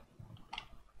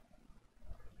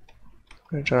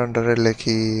এটার আন্ডারে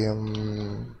লিখি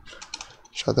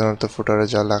সাধারণত ফুটারে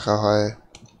যা লেখা হয়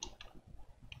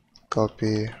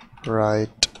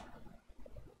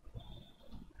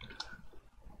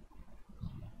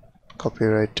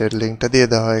কপিরাইটের লিঙ্কটা দিয়ে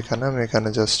দেওয়া হয় এখানে আমি এখানে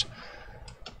জাস্ট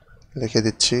লিখে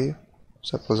দিচ্ছি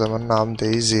সাপোজ আমার নাম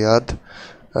দেই জিয়াদ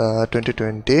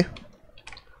 2020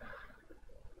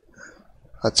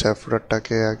 আচ্ছা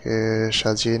ফুটারটাকে আগে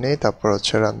সাজিয়ে নেই তারপর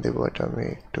হচ্ছে রান দিব এটা আমি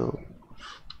একটু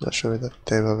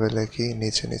সুবিধার্থে এভাবে লিখি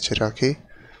নিচে রাখি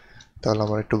তাহলে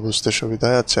আমার একটু বুঝতে সুবিধা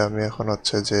হয়। আচ্ছা আমি এখন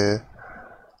হচ্ছে যে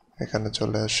এখানে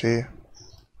চলে আসি,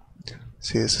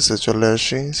 সিএসএস এ চলে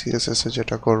আসি। সিএসএস এ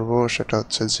যেটা করব সেটা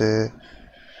হচ্ছে যে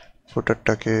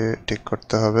ফুটারটাকে ঠিক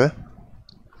করতে হবে।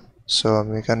 সো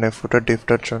আমি এখানে ফুটার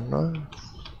ডিফটার জন্য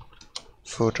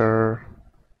ফুটারের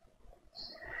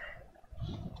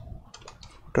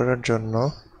জন্য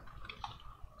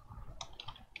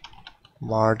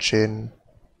মার্জিন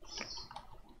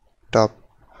টপ,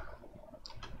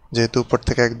 যেহেতু উপর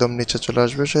থেকে একদম নিচে চলে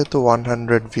আসবে সেহেতু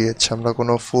 100 VH। আমরা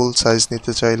কোনো ফুল সাইজ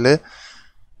নিতে চাইলে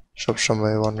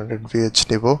সবসময় 100 VH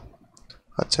নিব।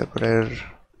 আচ্ছা এরপরে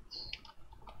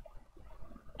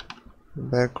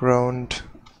ব্যাকগ্রাউন্ড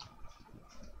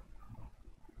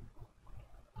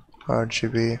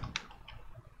RGB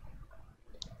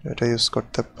এটা ইউজ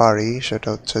করতে পারি, সেটা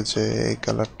হচ্ছে যে এই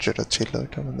কালার যেটা ছিল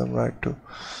এটার মধ্যে আমরা একটু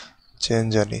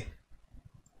চেঞ্জ আনি।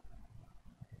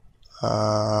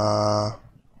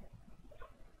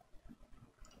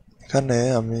 এখানে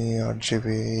আমি RGB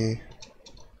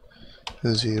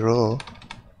 0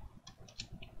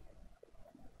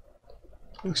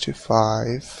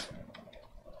 65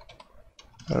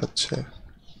 আর হচ্ছে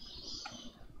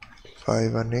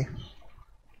 5 আনি।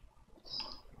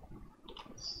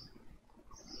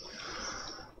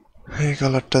 এই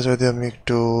কালারটা যদি আমি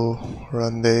একটু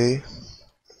রান দেই,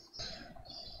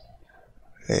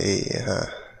 এই হ্যাঁ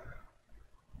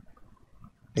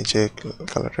নিচে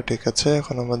কালারটা ঠিক আছে।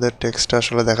 এখন আমাদের টেক্সটটা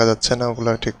আসলে দেখা যাচ্ছে না, ওগুলো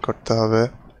ঠিক করতে হবে।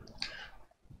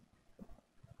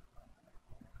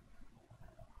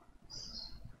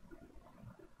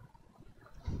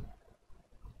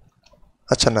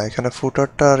 আচ্ছা না, এখানে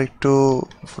ফুটারটা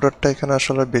এখানে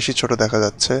আসলে বেশি ছোট দেখা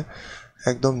যাচ্ছে,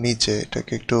 একদম নিচে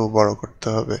এটাকে একটু বড় করতে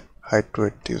হবে। হাইট টু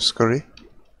উইডথ ইউজ করি,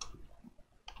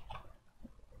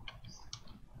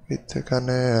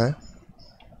 এখানে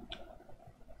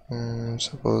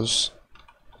সাপোজ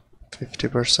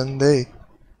 50% দেই,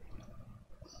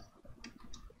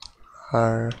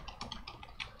 আর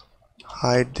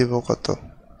হাইট দিব কত,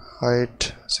 হাইট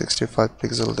 65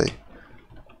 পিক্সেল দেই।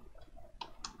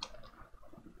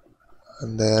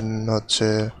 দেন হচ্ছে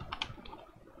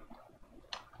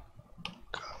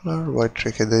কালার হোয়াইট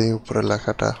রেখে দেই, উপরে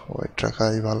লেখাটা হোয়াইট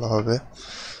রাখাই ভালো হবে।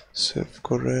 সেভ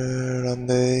করে রান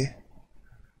দেই।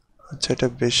 আচ্ছা এটা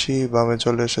বেশি বামে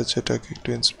চলে এসেছে, এটাকে একটু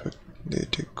ইন্সপেক্ট দিয়ে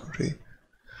ঠিক করি।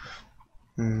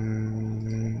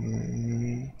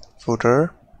 ফুটার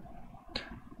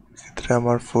ক্ষেত্রে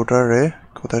আমার ফুটারে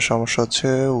কোথায় সমস্যা হচ্ছে,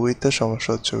 উইথে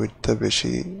সমস্যা হচ্ছে, উইথটা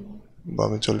বেশি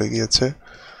বামে চলে গিয়েছে।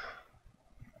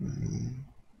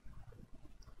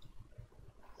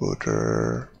 ফুটার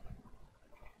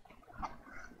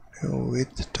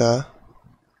উইথটা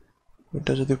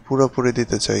যদি পুরোপুরি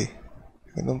দিতে চাই,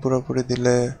 একদম পুরোপুরি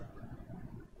দিলে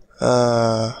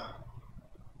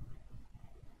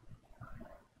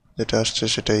যেটা আসছে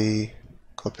সেটাই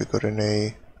কপি করে নেই।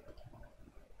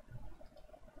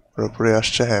 পুরোপুরি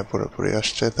আসছে, হ্যাঁ পুরোপুরি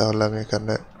আসছে। তাহলে আমি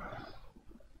এখানে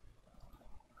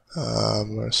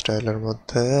আমার স্টাইলের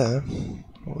মধ্যে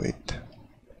উইথ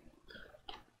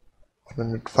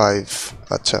 105।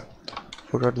 আচ্ছা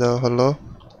ফুটার দেওয়া হলো,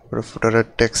 ফুটারের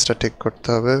টেক্সটটা ঠিক করতে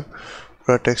হবে।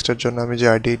 ফুটার টেক্সটের জন্য আমি যে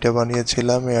আইডিটা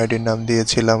বানিয়েছিলাম এই আইডির নাম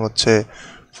দিয়েছিলাম হচ্ছে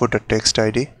ফুটার text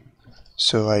ID.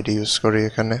 So ID use করি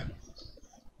এখানে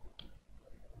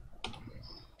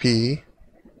P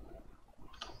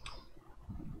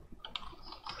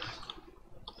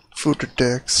footer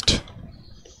text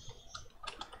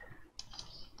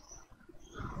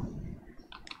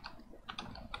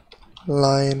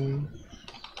line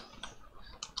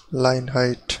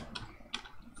height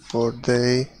for the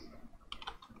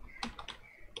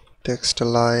text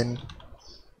line,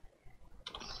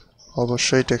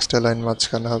 অবশ্যই টেক্সট লাইন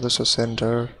মাঝখানে হবে। সো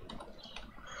সেন্টার,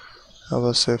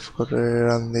 আবার সেভ করে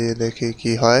রান দিয়ে দেখি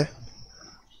কি হয়।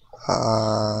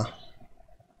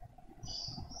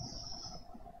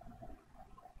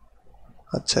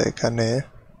 আচ্ছা এখানে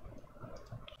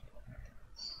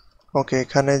ওকে,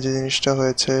 এখানে যে জিনিসটা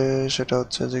হয়েছে সেটা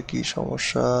হচ্ছে যে কি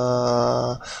সমস্যা,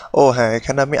 ও হ্যাঁ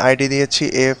এখানে আমি আইডি দিয়েছি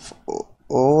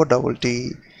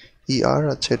FOTTER।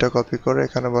 আচ্ছা এটা কপি করে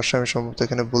এখানে বসে আমি সম্ভবত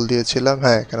এখানে ভুল দিয়েছিলাম,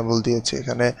 হ্যাঁ এখানে ভুল দিয়েছি,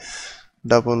 এখানে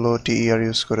OOTER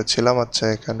ইউজ করেছিলাম। আচ্ছা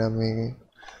এখানে আমি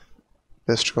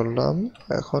পেস্ট করলাম।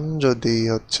 এখন যদি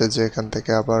হচ্ছে যে এখান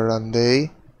থেকে আবার রান দেই,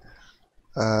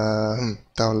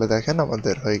 তাহলে দেখেন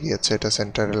আমাদের হয়ে গিয়েছে, এটা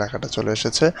সেন্টারে লেখাটা চলে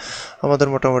এসেছে। আমাদের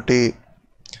মোটামুটি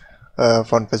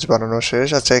ফ্রন্ট পেজ বানানো শেষ।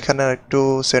 আচ্ছা এখানে একটু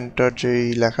সেন্টার যেই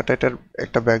লেখাটা এটার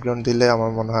একটা ব্যাকগ্রাউন্ড দিলে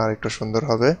আমার মনে হয় আর একটু সুন্দর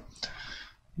হবে।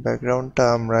 ব্যাকগ্রাউন্ডটা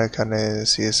আমরা এখানে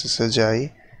CSS এ যাই।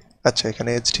 আচ্ছা এখানে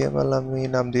HTML আমি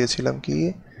নাম দিয়েছিলাম কি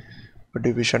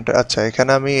ডিভিশনটা আচ্ছা,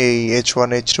 এখানে আমি এই H1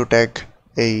 H2 ট্যাগ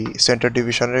এই সেন্টার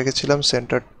ডিভিশন রেখেছিলাম।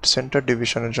 সেন্টার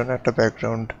ডিভিশনের জন্য একটা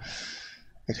ব্যাকগ্রাউন্ড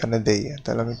এখানে দেই।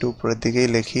 তাহলে আমি একটু উপরের দিকেই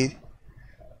লিখি,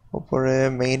 উপরে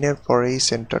মেইনের পরেই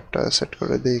সেন্টারটা সেট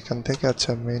করে দিই এখান থেকে।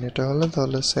 আচ্ছা, মেইন এটা হলো,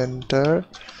 তাহলে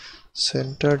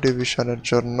সেন্টার ডিভিশনের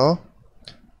জন্য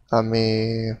আমি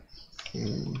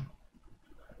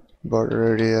border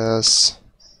radius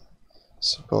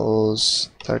suppose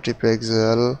 30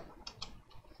 পিক্সেল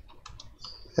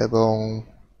এবং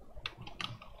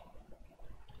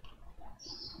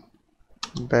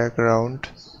ব্যাকগ্রাউন্ড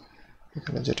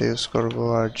এখানে যেটা ইউজ করব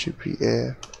RGBA,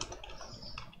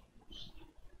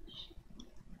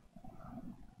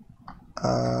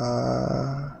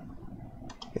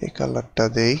 এই কালারটা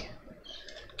দেই।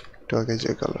 একটু আগে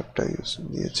যে কালারটা ইউজ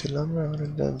দিয়েছিলাম,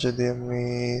 যদি আমি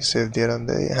সেভ দিয়ে রান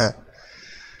দেই, হ্যাঁ,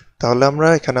 তাহলে আমরা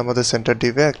এখানে আমাদের সেন্টার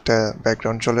ডিভে একটা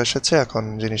ব্যাকগ্রাউন্ড চলে এসেছে। এখন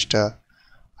জিনিসটা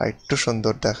একটু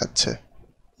সুন্দর দেখাচ্ছে।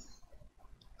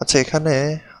 আচ্ছা, এখানে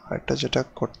আরেকটা যেটা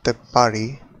করতে পারি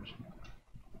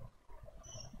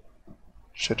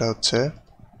সেটা হচ্ছে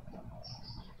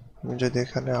আমি যদি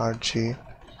এখানে RGBA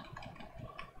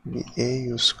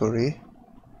ইউজ করি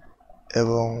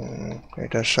এবং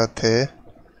এটার সাথে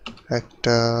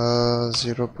একটা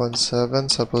 0.7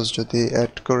 সাপোজ যদি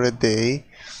অ্যাড করে দেই,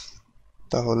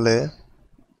 তাহলে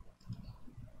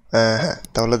হ্যাঁ,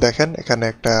 তাহলে দেখেন এখানে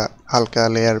একটা হালকা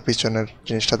লেয়ার পিছনের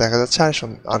জিনিসটা দেখা যাচ্ছে,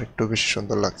 আর একটু বেশি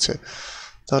সুন্দর লাগছে।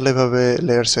 তাহলে এভাবে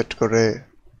লেয়ার সেট করে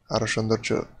আরো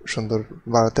সুন্দর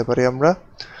বাড়াতে পারি আমরা।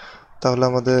 তাহলে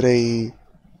আমাদের এই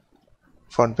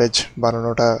ফ্রন্ট পেজ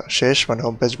বানানোটা শেষ, মানে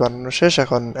হোম পেজ বানানো শেষ।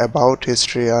 এখন about,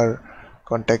 history R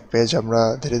contact page আমরা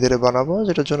ধীরে ধীরে বানাবো,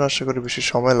 যেটার জন্য আশা করি বেশি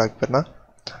সময় লাগবে না।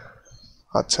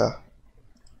 আচ্ছা,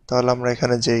 তাহলে আমরা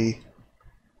এখানে যেই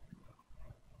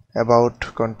about,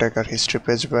 contact R history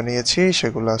page বানিয়েছি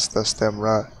সেগুলো আস্তে আস্তে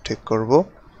আমরা ঠিক করব।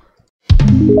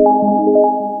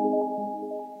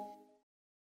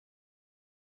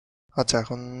 আচ্ছা,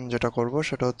 এখন যেটা করব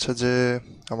সেটা হচ্ছে যে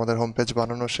আমাদের হোম পেজ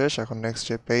বানানো শেষ। এখন নেক্সট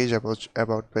যে পেজ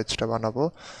অ্যাবাউট পেজটা বানাবো।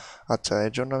 আচ্ছা,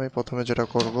 এর জন্য আমি প্রথমে যেটা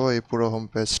করব, এই পুরো হোম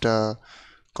পেজটা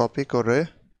কপি করে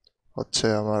হচ্ছে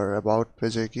আমার অ্যাবাউট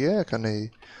পেজে গিয়ে এখানেই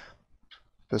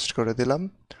পেস্ট করে দিলাম।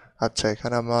 আচ্ছা,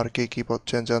 এখানে আমার কি কি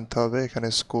চেঞ্জ আনতে হবে, এখানে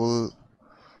স্কুল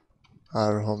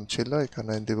আর হোম ছিল,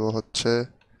 এখানে দিব হচ্ছে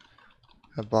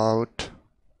অ্যাবাউট।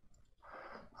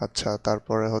 আচ্ছা,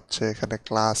 তারপরে হচ্ছে এখানে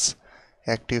ক্লাস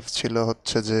অ্যাক্টিভ ছিল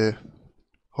হচ্ছে যে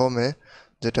হোমে,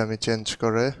 যেটা আমি চেঞ্জ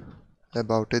করে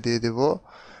অ্যাবাউটে দিয়ে দিব।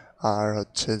 আর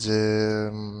হচ্ছে যে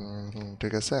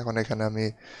ঠিক আছে, এখন এখানে আমি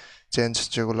চেঞ্জ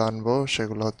যেগুলো আনবো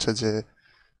সেগুলো হচ্ছে যে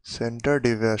সেন্টার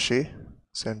ডিভে আসি।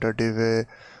 সেন্টার ডিভে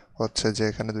হচ্ছে যে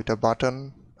এখানে দুইটা বাটন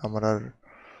আমার আর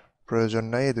প্রয়োজন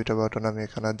নাই, এই দুইটা বাটন আমি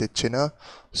এখানে আর দিচ্ছি না।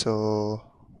 সো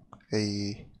এই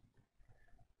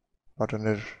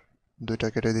বাটনের দুইটা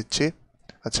কেটে দিচ্ছি।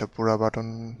 আচ্ছা, পুরা বাটন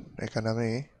এখানে আমি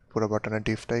পুরো বাটনের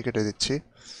ডিফটাই কেটে দিচ্ছি।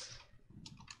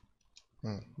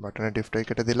 বাটনের ডিফটাই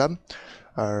কেটে দিলাম।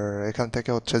 আর এখান থেকে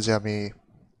হচ্ছে যে আমি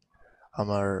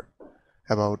আমার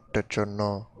অ্যাবাউটের জন্য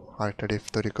আরেকটা ডিফ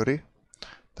তৈরি করি।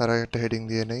 তার আগে একটা হেডিং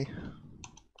দিয়ে নেই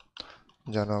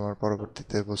যেন আমার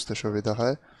পরবর্তীতে বুঝতে সুবিধা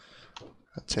হয়।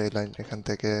 আচ্ছা, এই লাইন এখান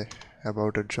থেকে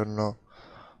অ্যাবাউটের জন্য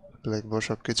লিখবো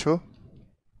সব কিছু।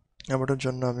 অ্যাবাউটের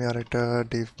জন্য আমি আরেকটা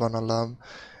ডিভ বানালাম।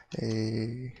 এই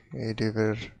এই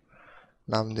ডিভের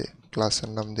নাম ক্লাসের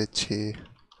নাম দিচ্ছি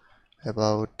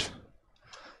অ্যাবাউট।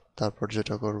 তারপর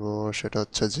যেটা করব সেটা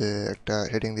হচ্ছে যে একটা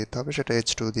হেডিং দিতে হবে, সেটা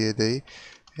H2 দিয়ে দেই।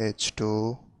 H2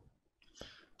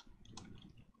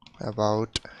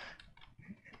 অ্যাবাউট,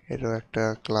 এরও একটা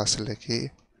ক্লাস লিখি,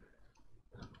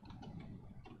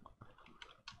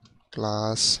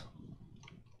 ক্লাস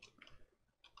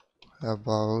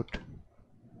অ্যাবাউট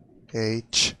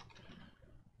H।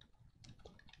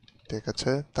 ঠিক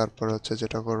আছে, তারপর হচ্ছে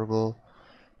যেটা করব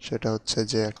সেটা হচ্ছে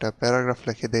যে একটা প্যারাগ্রাফ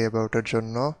লিখে দেই অ্যাবাউটের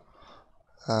জন্য।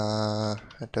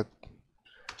 একটা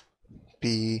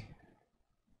পি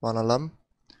বানালাম।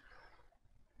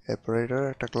 এরপর এটার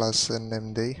একটা ক্লাসের নেম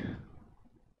দেই,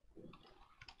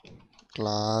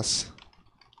 ক্লাস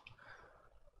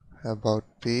অ্যাবাউট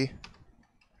পি।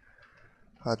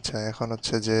 আচ্ছা, এখন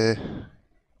হচ্ছে যে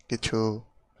কিছু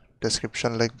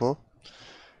ডেসক্রিপশন লিখবো।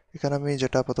 এখানে আমি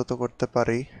যেটা আপাতত করতে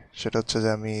পারি সেটা হচ্ছে যে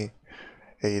আমি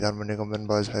এই ধানমন্ডি গভর্নমেন্ট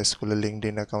বয়েজ হাই স্কুলের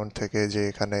লিঙ্কডইন অ্যাকাউন্ট থেকে যে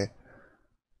এখানে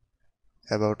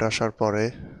অ্যাবাউট আসার পরে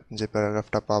যে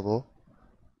প্যারাগ্রাফটা পাবো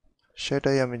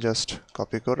সেটাই আমি জাস্ট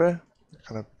কপি করে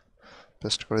এখানে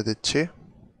পেস্ট করে দিচ্ছি।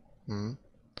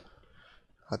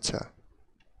 আচ্ছা,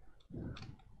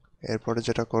 এরপরে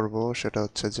যেটা করব সেটা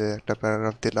হচ্ছে যে একটা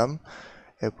প্যারাগ্রাফ দিলাম,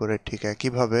 এরপরে ঠিক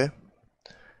একইভাবে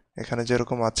এখানে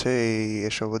যেরকম আছে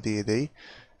এসবও দিয়ে দেই।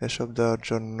 এসব দেওয়ার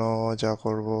জন্য যা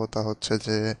করব তা হচ্ছে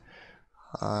যে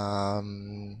আম,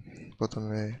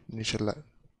 প্রথমে নিচে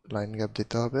লাইন গ্যাপ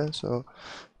দিতে হবে। সো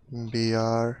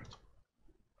বিআর,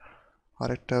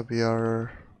 আরেকটা বিআর,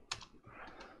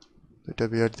 দুইটা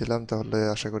বিআর দিলাম, তাহলে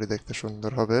আশা করি দেখতে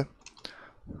সুন্দর হবে।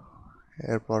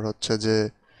 এরপর হচ্ছে যে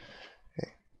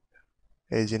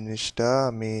এই জিনিসটা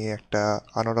আমি একটা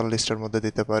আনঅর্ডার লিস্টের মধ্যে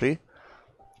দিতে পারি।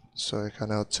 সো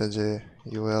এখানে হচ্ছে যে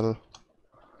ইউএল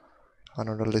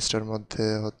আনঅর্ডার লিস্টের মধ্যে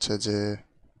হচ্ছে যে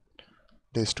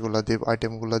লিস্টগুলো দিব,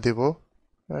 আইটেমগুলো দিব।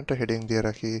 একটা হেডিং দিয়ে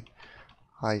রাখি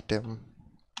আইটেম,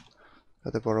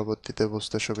 যাতে পরবর্তীতে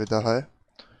বুঝতে সুবিধা হয়।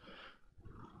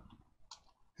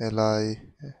 এলআই,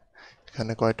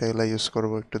 এখানে কয়টা এলআই ইউজ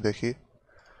করব একটু দেখি।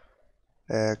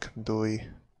 1 2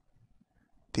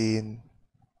 3,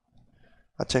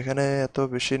 আচ্ছা এখানে এত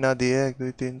বেশি না দিয়ে 1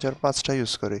 2 3 4 5টা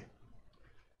ইউজ করি।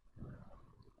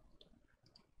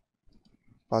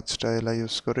 5টা এলআই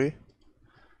ইউজ করি।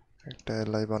 একটা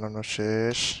এলআই বানানো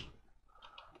শেষ।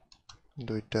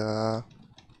 দুইটা,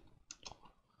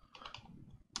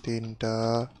 তিনটা,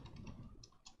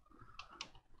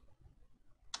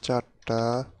 চারটা,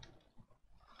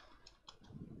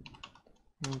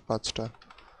 5টা।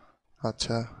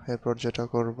 আচ্ছা, এরপর যেটা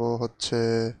করব হচ্ছে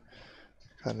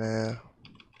এখানে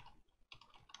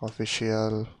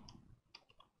অফিসিয়াল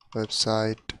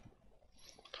ওয়েবসাইট,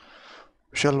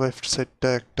 অফিসিয়াল ওয়েবসাইটটা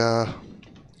একটা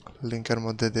লিঙ্কের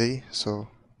মধ্যে দেই। সো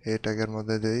এই ট্যাগের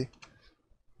মধ্যে দেই।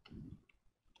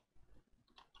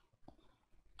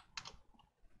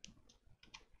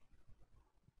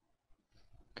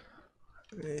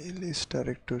 এই লিস্টটার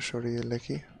একটু সরিয়ে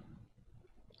লিখি।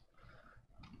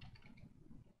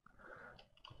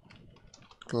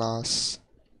 ক্লাস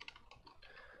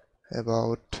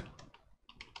অ্যাবাউট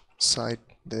সাইট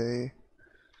দেই।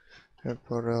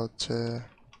 এরপরে হচ্ছে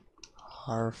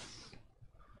হার্ফ,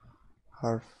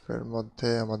 হার্ফের মধ্যে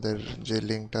আমাদের যে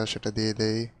লিঙ্কটা সেটা দিয়ে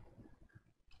দেই।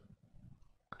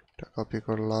 এটা কপি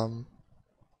করলাম।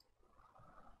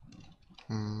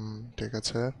 ঠিক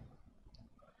আছে।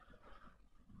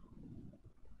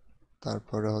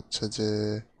 তারপরে হচ্ছে যে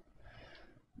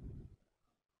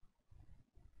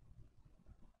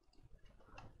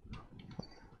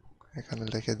এখানে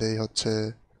লিখে দেই হচ্ছে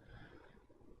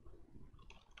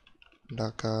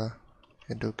Dhaka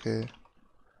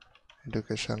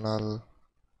educational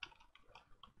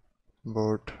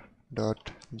board dot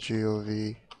gov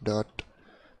dot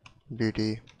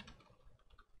BD.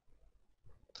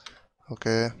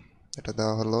 ওকে, এটা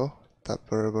দেওয়া হলো। তার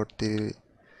পরবর্তী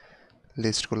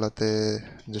লিস্টগুলোতে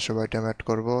যেসব আইটেম অ্যাড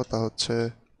করব তা হচ্ছে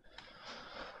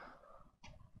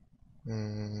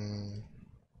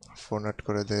ফোন অ্যাড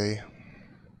করে দেই।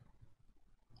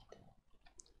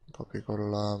 কপি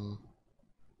করলাম,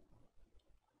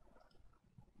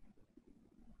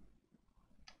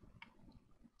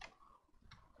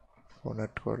 ফোন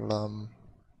অ্যাড করলাম।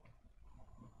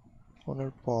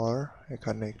 ফোনের পর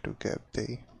এখানে একটু গ্যাপ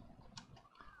দেই।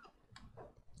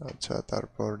 আচ্ছা,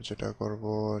 তারপর যেটা করব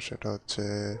সেটা হচ্ছে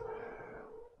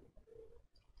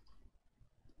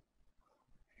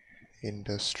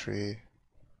ইন্ডাস্ট্রি,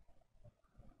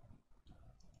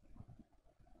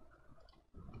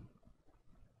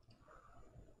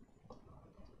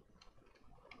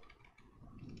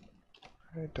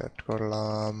 এটা অ্যাড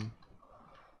করলাম।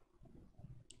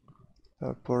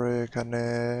 তারপরে এখানে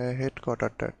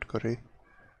হেডকোয়ার্টারটা অ্যাড করি।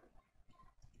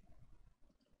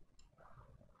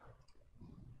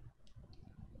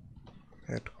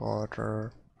 হেডকোয়ার্টার,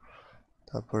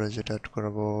 তারপরে যেটা অ্যাড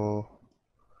করব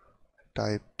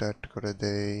টাইপটা অ্যাড করে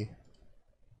দেই।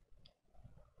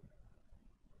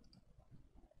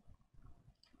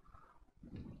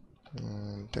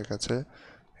 ঠিক আছে।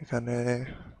 এখানে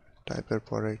টাইপের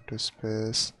পরে একটু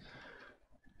স্পেস,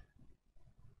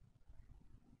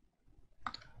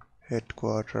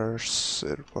 হেডকোয়ার্টার্স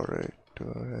এর পরে একটু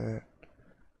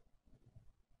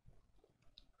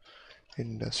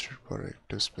ইন্ডাস্ট্রির পরে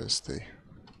একটু স্পেস দিই।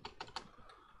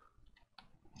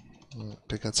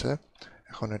 ঠিক আছে।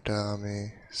 এখন এটা আমি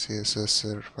সিএসএস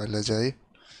এর ফাইলে যাই।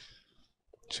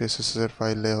 সিএসএস এর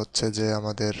ফাইলে হচ্ছে যে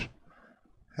আমাদের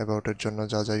অ্যাবাউটের জন্য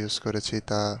যা যা ইউজ করেছি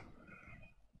তা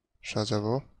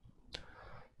সাজাবো।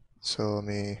 সো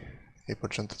আমি এই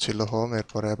পর্যন্ত ছিল হোম,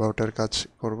 এরপর অ্যাবাউটের কাজ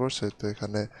করব। সেহেতু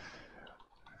এখানে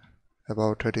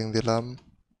অ্যাবাউট হেডিং দিলাম।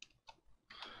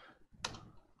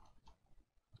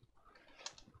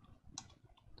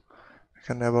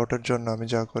 এখানে অ্যাবাউটের জন্য আমি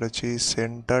যা করেছি,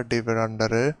 সেন্টার ডিভের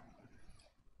আন্ডারে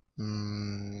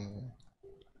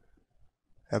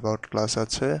অ্যাবাউট ক্লাস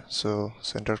আছে। সো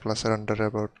সেন্টার ক্লাসের আন্ডারে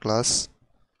অ্যাবাউট ক্লাস,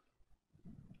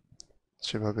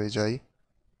 সেভাবেই যাই।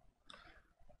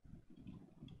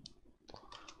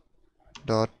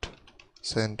 dot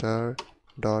center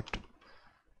dot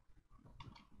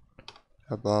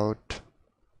about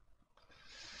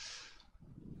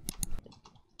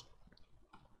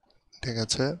ঠিক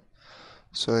আছে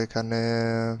সো এখানে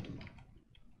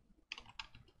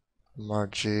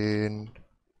মার্জিন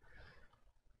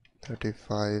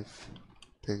 35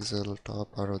 পিক্সেল টপ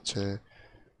আর হচ্ছে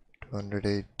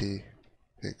 280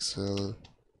 পিক্সেল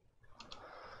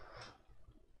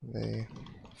এই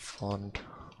ফন্ট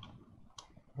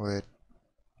ওয়েট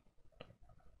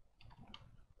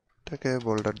এটাকে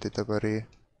বোল্ডার দিতে পারি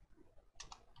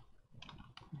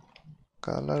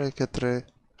কালার এক্ষেত্রে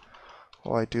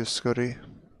হোয়াইট ইউজ করি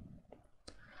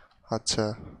আচ্ছা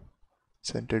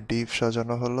সেন্টার ডিপ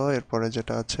সাজানো হলো এরপরে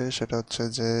যেটা আছে সেটা হচ্ছে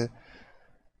যে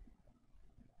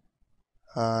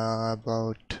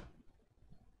অ্যাবাউট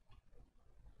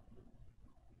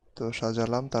তো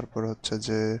সাজালাম তারপর হচ্ছে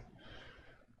যে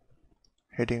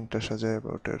হেডিংটা সাজাই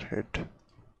অ্যাবাউট এর হেড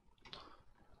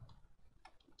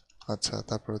আচ্ছা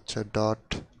তারপর হচ্ছে dot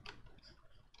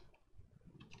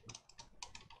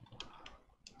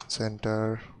centre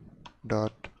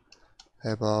dot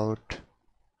about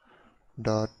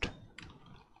dot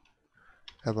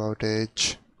about age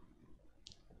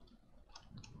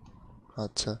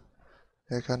আচ্ছা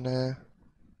এখানে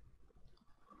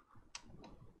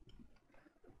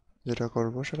যেটা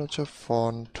করব সেটা হচ্ছে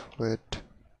ফন্ট ওয়েট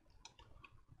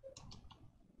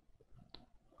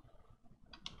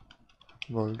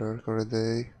বোল্ডার করে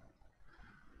দেই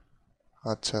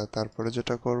আচ্ছা তারপরে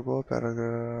যেটা করব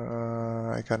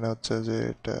প্যারাগ্রাফ এখানে হচ্ছে যে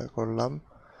এটা করলাম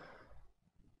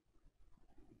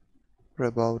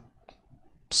অ্যাবাউট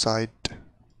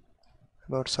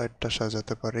সাইটটা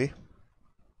সাজাতে পারি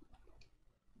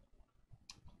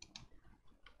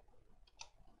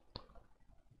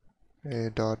a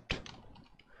dot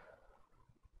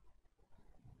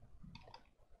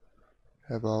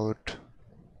about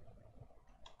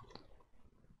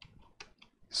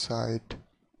site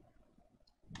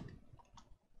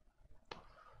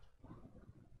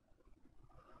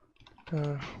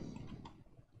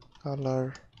colour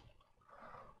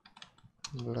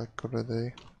black করে দেই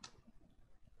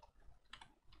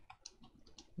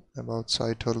about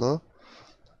site হলো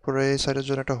পরে এই সাইটের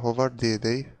জন্য একটা হোভার দিয়ে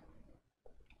দেই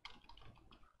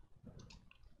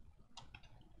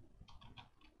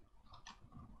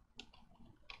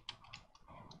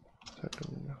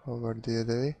হোভার দিয়ে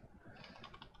দেই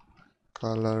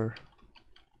কালার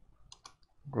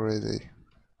করে দেই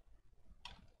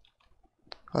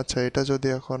আচ্ছা এটা যদি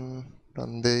এখন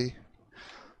রান দেই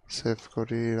সেভ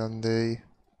করি রান দেই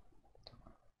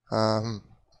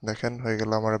দেখেন হয়ে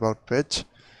গেল আমার অ্যাবাউট পেজ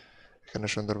এখানে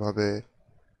সুন্দরভাবে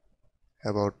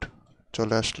অ্যাবাউট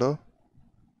চলে আসলো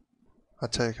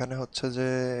আচ্ছা এখানে হচ্ছে যে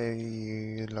এই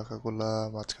লেখাগুলা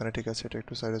মাঝখানে ঠিক আছে এটা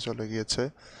একটু সাইডে চলে গিয়েছে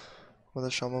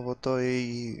আমাদের সম্ভবত এই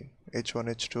H1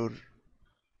 H2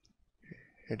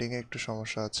 হেডিং এ একটু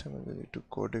সমস্যা আছে আমি যদি একটু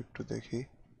কোড একটু দেখি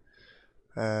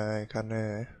এখানে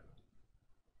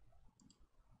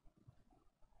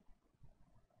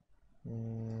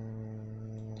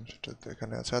সেটা তো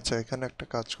এখানে আছে আচ্ছা এখানে একটা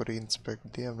কাজ করি ইন্সপেক্ট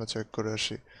দিয়ে আমরা চেক করে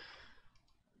আসি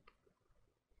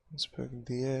ইন্সপেক্ট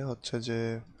দিয়ে হচ্ছে যে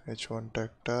H1টা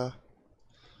একটা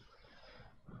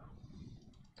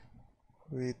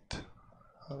উইথ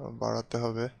আরো বাড়াতে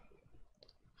হবে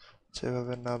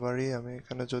যেভাবে না বাড়ি আমি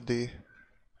এখানে যদি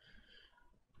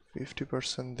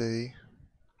 50% দেই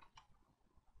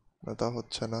না তা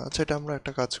হচ্ছে না আচ্ছা এটা আমরা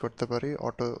একটা কাজ করতে পারি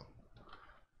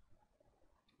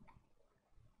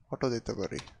অটো দিতে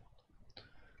পারি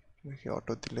দেখি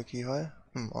অটো দিলে কি হয়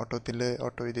অটো দিলে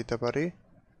অটোই দিতে পারি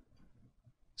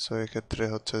সো এক্ষেত্রে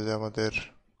হচ্ছে যে আমাদের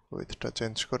উইথটা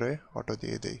চেঞ্জ করে অটো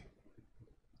দিয়ে দেই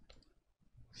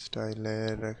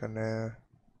স্টাইলের এখানে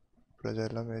পড়ে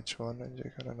যাইলাম H1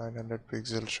 যেখানে 900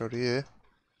 পিক্সেল সরিয়ে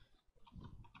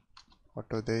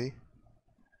অটো দেই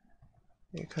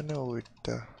এখানে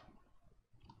উইথটা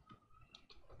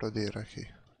অটো দিয়ে রাখি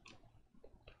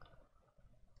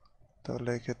তাহলে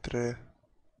এক্ষেত্রে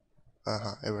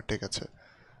হ্যাঁ এবার ঠিক আছে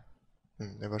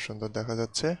এবার সুন্দর দেখা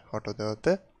যাচ্ছে অটো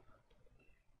দেওয়াতে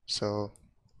সো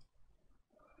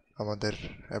আমাদের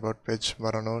অ্যাবাউট পেজ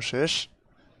বানানো শেষ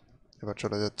এবার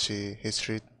চলে যাচ্ছি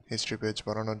হিস্ট্রি পেজ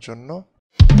বানানোর জন্য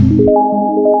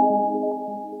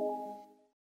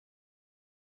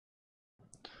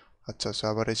আচ্ছা সো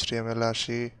আবার HTML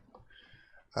আসি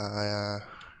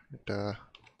এটা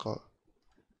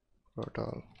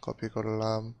কপি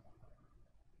করলাম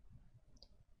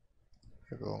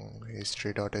এবং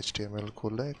history.html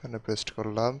খুলে এখানে পেস্ট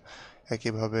করলাম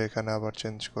একইভাবে এখানে আবার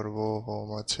চেঞ্জ করব হোম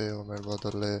আছে হোমের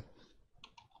বদলে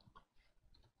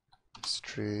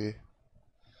history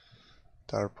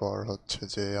তারপর হচ্ছে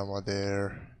যে আমাদের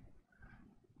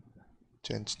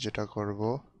চেঞ্জ যেটা করব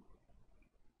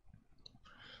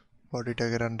বডি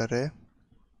ট্যাগের আন্ডারে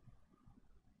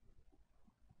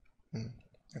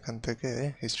এখান থেকে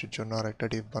হিস্ট্রির জন্য আরেকটা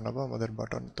ডিভ বানাবো, আমাদের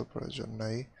বাটন তো প্রয়োজন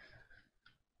নাই।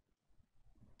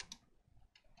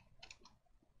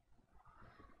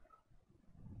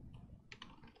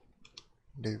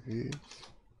 ডিভি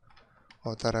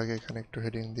তার আগে এখানে একটু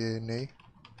হেডিং দিয়ে নেই,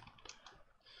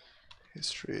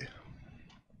 হিস্ট্রি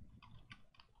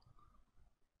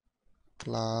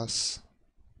ক্লাস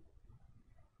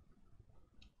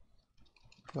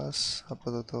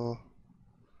আপাতত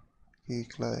কি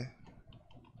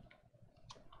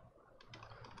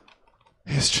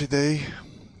হিস্ট্রি দেই।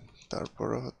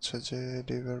 তারপরে হচ্ছে যে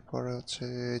ডিভের পরে হচ্ছে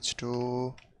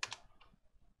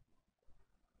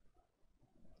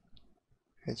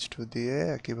h2 দিয়ে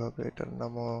একইভাবে এটার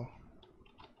নামও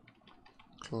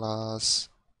ক্লাস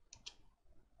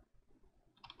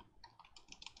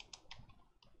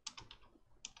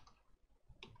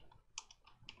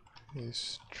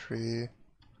হিস্ট্রি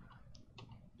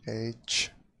h।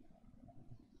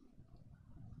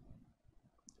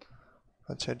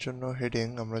 আচ্ছা, এর জন্য হেডিং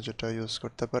আমরা যেটা ইউজ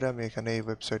করতে পারি, আমি এখানে এই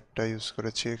ওয়েবসাইটটা ইউজ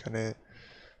করেছি, এখানে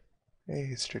এই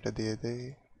হিস্ট্রিটা দিয়ে দেই,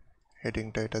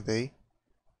 হেডিংটা এটা দেই।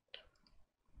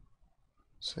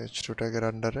 সো h2 ট্যাগের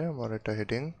আন্ডারে আমার এটা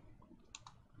হেডিং,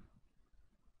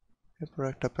 এরপর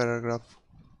একটা প্যারাগ্রাফ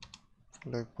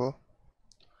লিখবো।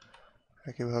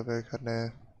 একইভাবে এখানে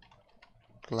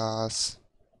ক্লাস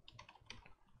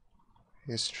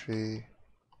হিস্ট্রি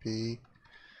পি।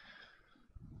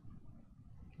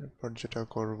 এরপর যেটা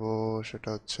করব সেটা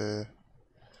হচ্ছে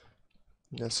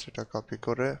জাস্ট এটা কপি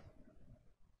করে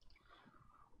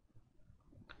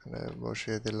এখানে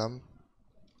বসিয়ে দিলাম।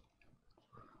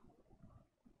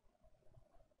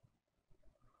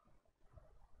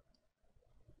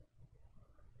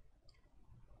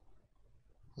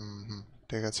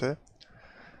 ঠিক আছে,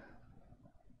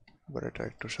 এবার এটা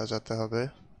একটু সাজাতে হবে।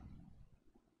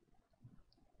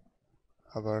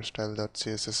 আবার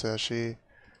style.css এ আসি,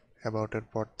 অ্যাবাউট এর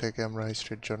পর থেকে আমরা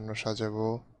হিস্ট্রির জন্য সাজাবো।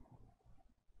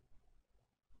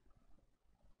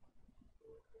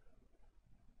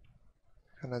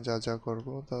 এখানে যা যা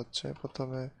করবো তা হচ্ছে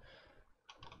প্রথমে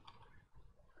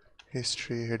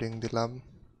হিস্ট্রি হেডিং দিলাম,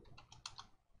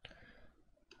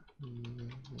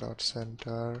 dot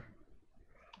centre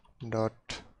dot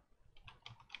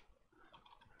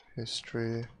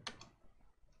history,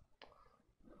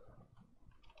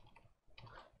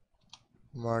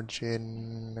 margin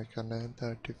এখানে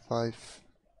 35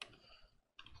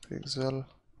 পিক্সেল,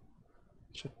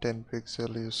 10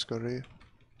 পিক্সেল ইউজ করি।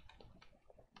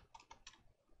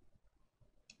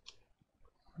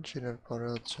 মার্জিনের পরে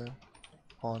হচ্ছে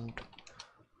ফন্ট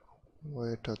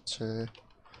ওয়েট হচ্ছে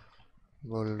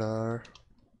বোল্ডার,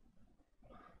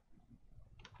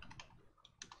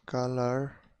 কালার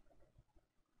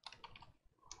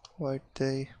হোয়াইট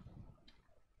দেই।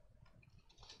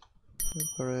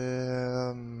 তারপরে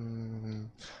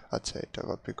আচ্ছা, এটা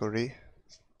কপি করি,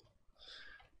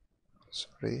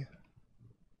 সরি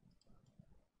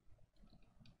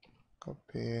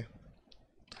কপি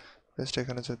পেস্ট,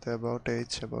 এখানে যেতে অ্যাবাউট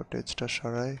এইচটা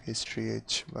সরাই হিস্ট্রি এইচ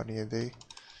বানিয়ে দেই,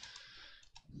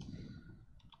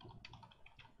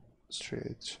 হিস্ট্রি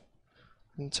এইচ।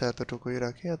 আচ্ছা, এতটুকুই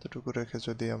রাখি, এতটুকু রেখে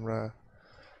যদি আমরা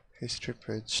হিস্ট্রি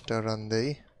পেজটা রান দেই,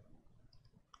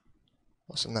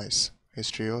 নাইস,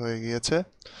 হিস্ট্রিও হয়ে গিয়েছে।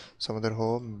 সো আমাদের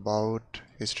হোম অ্যাবাউট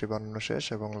হিস্ট্রি বানানো শেষ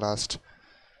এবং লাস্ট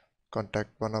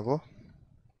কন্ট্যাক্ট বানাবো।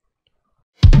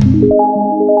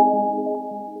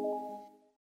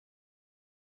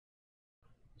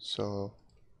 সো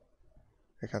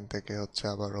এখান থেকে হচ্ছে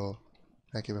আবারও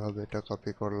একইভাবে এটা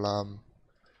কপি করলাম,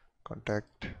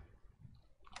 কন্ট্যাক্ট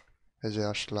পেজে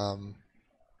আসলাম,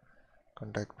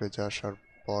 কন্ট্যাক্ট পেজে আসার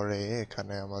পরে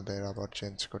এখানে আমাদের আবার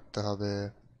চেঞ্জ করতে হবে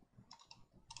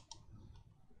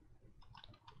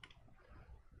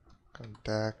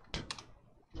কন্ট্যাক্ট।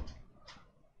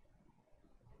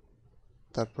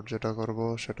 তারপর যেটা করব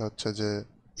সেটা হচ্ছে যে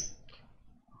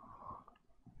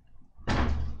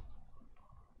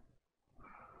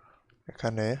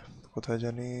এখানে কোথায়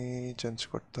জানি চেঞ্জ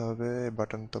করতে হবে,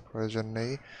 বাটন তো প্রয়োজন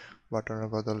নেই, বাটনের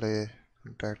বদলে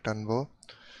কন্ট্যাক্ট আনবো।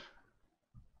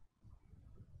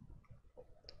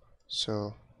 সো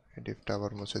এই ডিভটা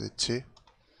আবার মুছে দিচ্ছি।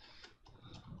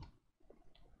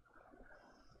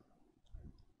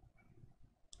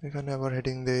 এখানে আবার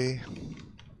হেডিং দেই,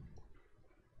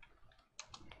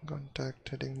 কন্ট্যাক্ট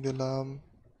হেডিং দিলাম,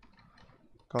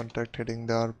 কন্ট্যাক্ট হেডিং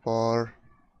দেওয়ার পর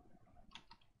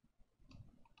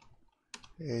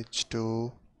h2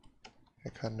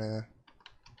 এখানে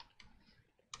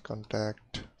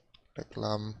কন্ট্যাক্ট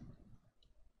লিখলাম।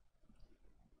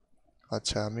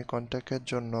 আচ্ছা, আমি কন্ট্যাক্টের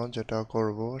জন্য যেটা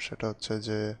করব সেটা হচ্ছে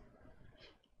যে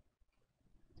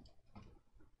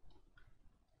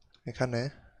এখানে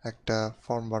একটা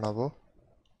ফর্ম বানাবো,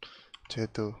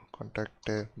 যেহেতু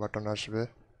কন্ট্যাক্টে বাটন আসবে।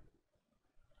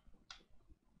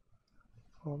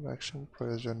 ফর্ম অ্যাকশন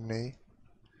প্রয়োজন নেই,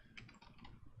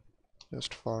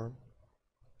 জাস্ট ফর্ম।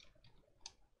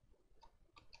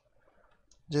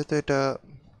 যেহেতু এটা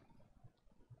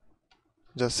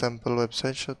জাস্ট স্যাম্পল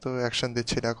ওয়েবসাইট, সেহেতু অ্যাকশন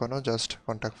দিচ্ছি না কোনো, জাস্ট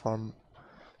কন্ট্যাক্ট ফর্ম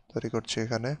তৈরি করছি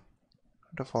এখানে।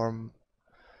 একটা ফর্ম,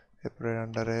 এরপরে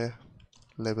আন্ডারে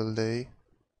লেবেল দেই।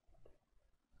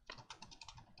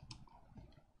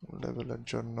 লেবেলের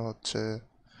জন্য হচ্ছে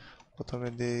প্রথমে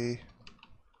দিই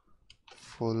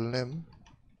ফুল নেম,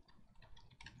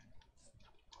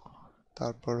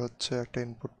 তারপর হচ্ছে একটা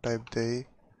ইনপুট টাইপ দেই,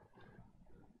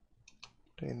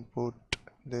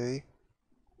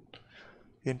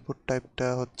 ইনপুট টাইপটা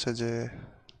হচ্ছে যে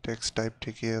টেক্সট টাইপ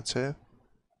ঠিকই আছে,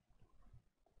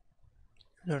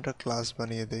 একটা ক্লাস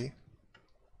বানিয়ে দেই।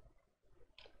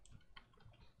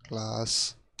 ক্লাস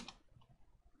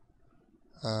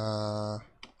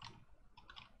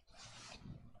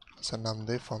নাম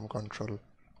দেই ফর্ম কন্ট্রোল।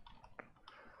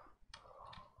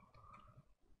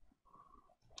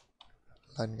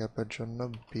 লাইন গ্যাপের জন্য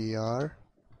বিআর।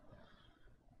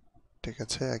 ঠিক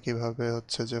আছে, একইভাবে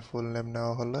হচ্ছে যে ফুল নেম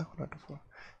নেওয়া হলো,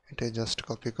 এটাই জাস্ট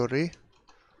কপি করে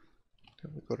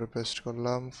পেস্ট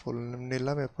করলাম। ফুল নেম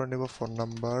নিলাম, এরপর নিব ফোন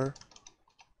নাম্বার,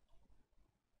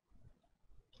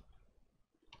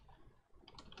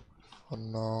 ফোন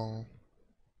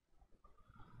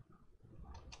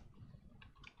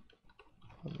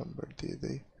নাম্বার দিয়ে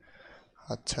দেই।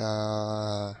 আচ্ছা,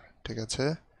 ঠিক আছে।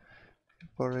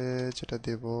 এরপরে যেটা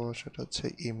দেব সেটা হচ্ছে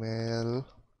ইমেল।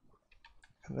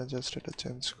 এখানে জাস্ট এটা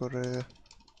চেঞ্জ করে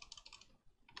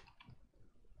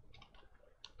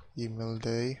ইমেল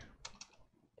দেই।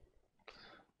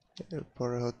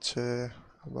 এরপরে হচ্ছে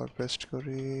আবার পেস্ট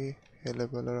করি, এ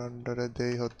লেভেলের আন্ডারে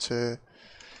দেই হচ্ছে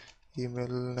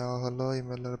ইমেল নেওয়া হলো,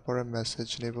 ইমেলের পরে মেসেজ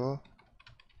নিব,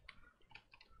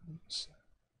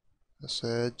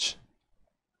 মেসেজ।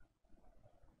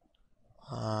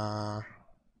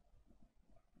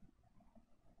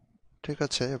 ঠিক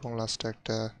আছে, এবং লাস্টে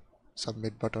একটা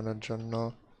সাবমিট বাটনের জন্য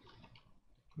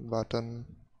বাটন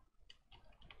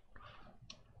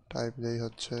টাইপ দেই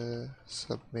হচ্ছে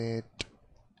submit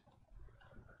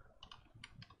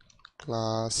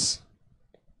class,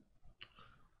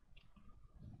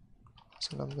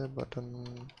 button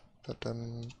button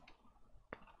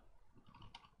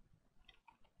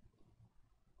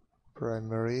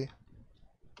primary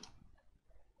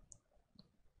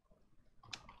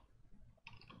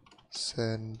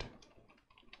send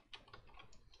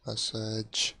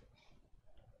message.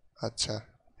 আচ্ছা,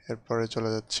 এরপরে চলে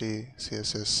যাচ্ছি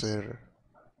সিএসএস এর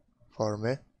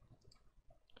ফর্মে।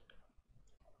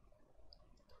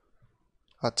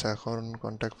 আচ্ছা, এখন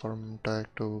কন্ট্যাক্ট ফর্মটা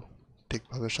একটু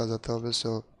ঠিকভাবে সাজাতে হবে।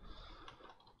 সো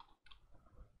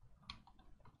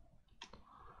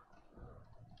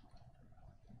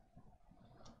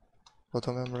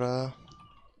প্রথমে আমরা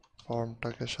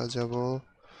ফর্মটাকে সাজাবো।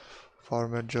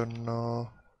 ফর্মের জন্য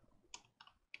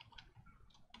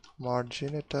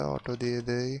মার্জিন এটা অটো দিয়ে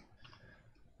দেই,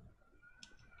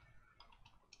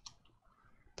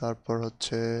 তারপর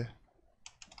হচ্ছে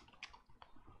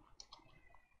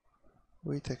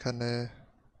উইথ এখানে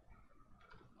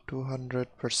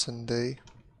 200% দেই,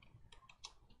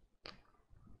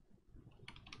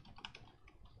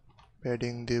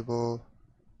 প্যাডিং দিব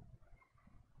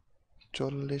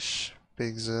 40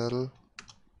 পিক্সেল,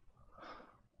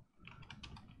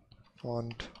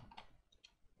 ফন্ট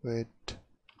ওয়েট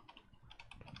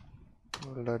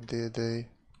হোল্ডার দিয়ে দেই,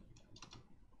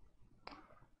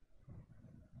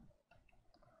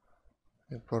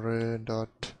 এরপরে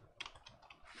ডট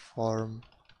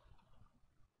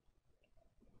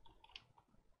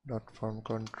ফর্ম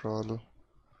কন্ট্রোল,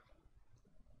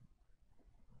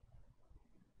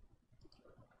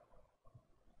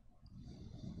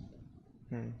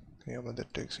 এই আমাদের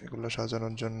টেক্সট এগুলো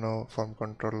সাজানোর জন্য ফর্ম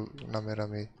কন্ট্রোল নামের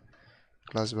আমি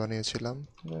ক্লাস বানিয়েছিলাম।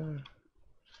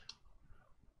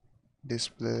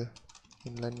 ডিসপ্লে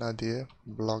ইনলাইন না দিয়ে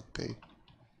ব্লক দেই,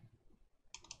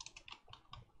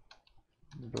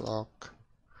 ব্লক।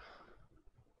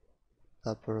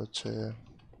 তারপর হচ্ছে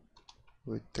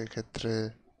উইথের ক্ষেত্রে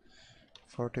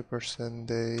 40%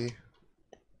 দেই,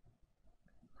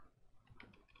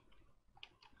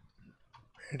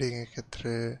 হেডিং এর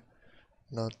ক্ষেত্রে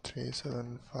not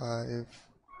 375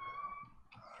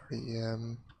 rem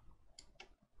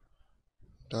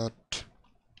dot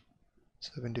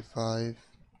 75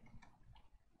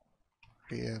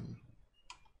 rem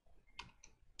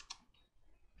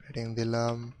heading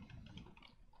দিলাম,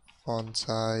 ফন্ট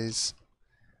সাইজ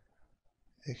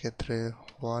এক্ষেত্রে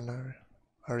 1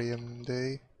 rem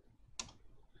দেই,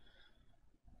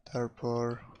 তারপর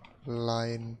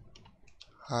লাইন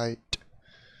হাইট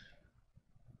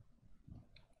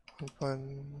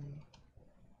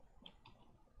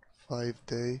 1.5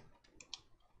 দেই,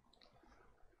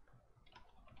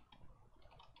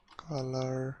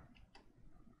 কালার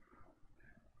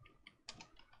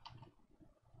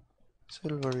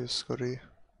সিলভার ইউজ করি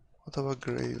অথবা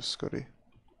গ্রে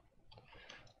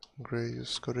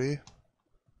ইউজ করি,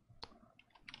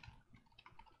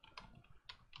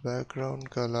 ব্যাকগ্রাউন্ড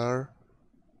কালার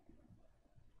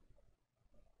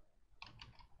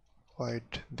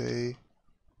হোয়াইট দেই,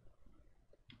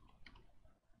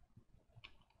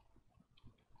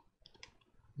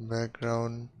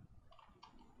 ব্যাকগ্রাউন্ড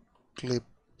ক্লিপ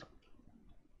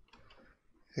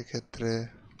এক্ষেত্রে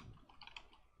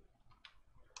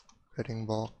হেডিং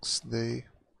বক্স দেই,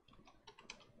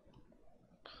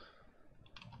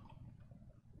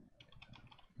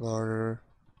 border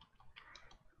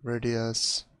radius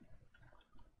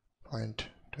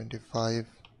 0.25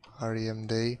 rem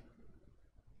দেই,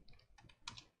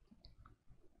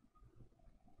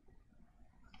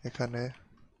 এখানে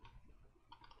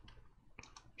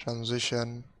transition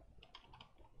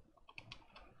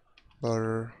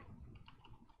border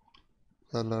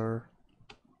color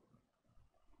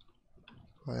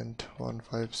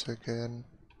 0.15 second,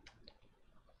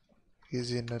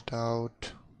 easy net out,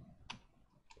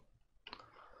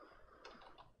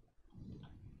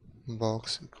 box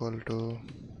equal to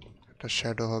একটা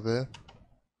শ্যাডো হবে,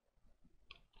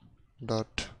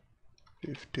 dot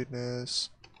 15s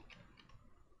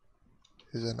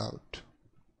is an out,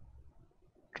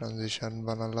 transition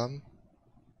বানালাম,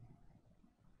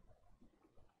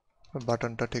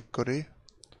 বাটনটা ঠিক করি,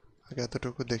 আগে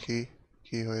এতটুকু দেখি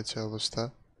কি হয়েছে অবস্থা।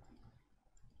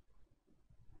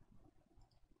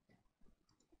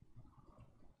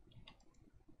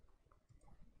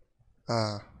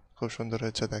 খুব সুন্দর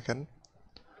হয়েছে দেখেন,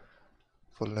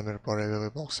 ফুল নেমের পরে এভাবে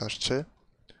বক্স আসছে।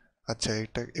 আচ্ছা,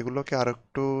 এগুলোকে আর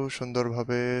একটু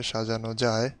সুন্দরভাবে সাজানো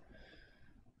যায়।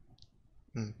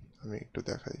 আমি একটু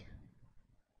দেখাই।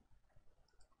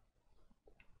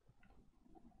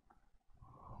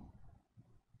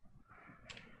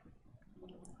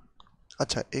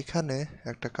 আচ্ছা, এখানে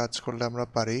একটা কাজ করলে আমরা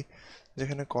পারি,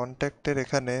 যেখানে কন্ট্যাক্টের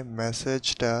এখানে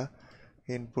মেসেজটা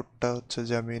ইনপুটটা হচ্ছে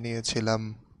যে আমি নিয়েছিলাম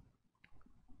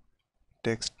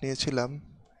টেক্সট নিয়েছিলাম,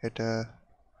 এটা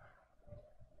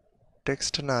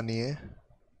টেক্সট না নিয়ে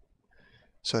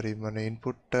মানে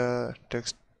ইনপুটটা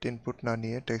টেক্সট ইনপুট না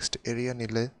নিয়ে টেক্সট এরিয়া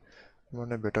নিলে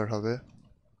মানে বেটার হবে।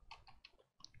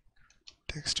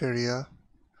 টেক্সট এরিয়া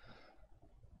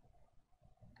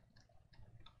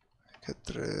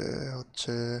ক্ষেত্রে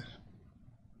হচ্ছে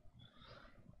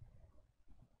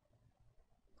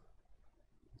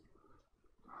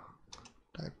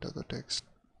টাইপটা তো টেক্সট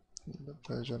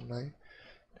প্রয়োজন নাই,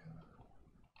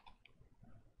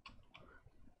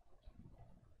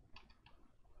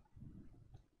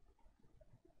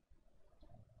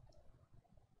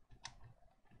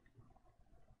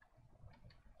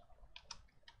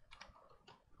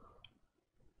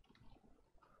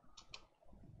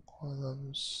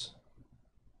 columns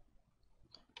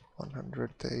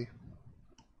 100 দেই,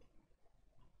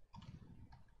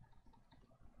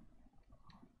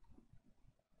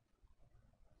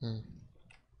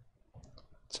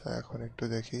 আচ্ছা এখন একটু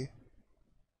দেখি,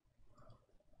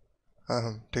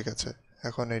 ঠিক আছে,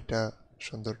 এখন এটা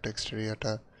সুন্দর টেক্সট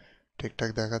এরিয়াটা ঠিকঠাক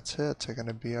দেখাচ্ছে। আচ্ছা,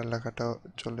 এখানে বিআর লেখাটা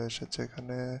চলে এসেছে,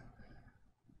 এখানে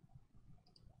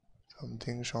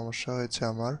সামথিং সমস্যা হয়েছে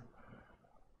আমার।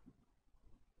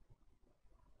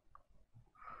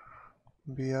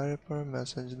 বিআর এর পর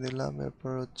মেসেজ দিলাম,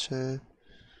 এরপর হচ্ছে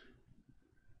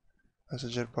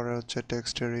মেসেজের পরে হচ্ছে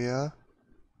টেক্সট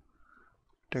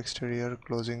এরিয়ার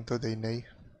ক্লোজিং তো দেই নাই,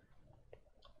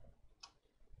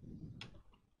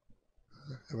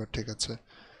 এবার ঠিক আছে,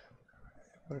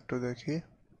 এবার একটু দেখি,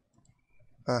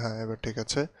 হ্যাঁ এবার ঠিক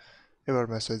আছে, এবার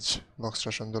মেসেজ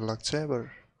বক্সটা সুন্দর লাগছে। এবার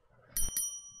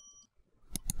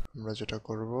আমরা যেটা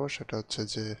করব সেটা হচ্ছে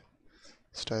যে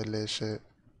স্টাইলে এসে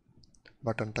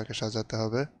বাটনটাকে সাজাতে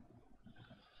হবে।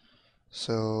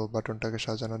 সো বাটনটাকে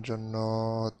সাজানোর জন্য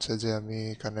হচ্ছে যে আমি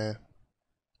এখানে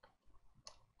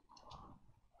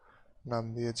নাম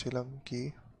দিয়েছিলাম কি,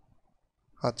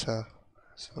 আচ্ছা,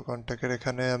 সো কন্ট্যাক্টের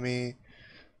এখানে আমি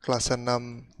ক্লাসের নাম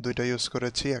দুইটা ইউজ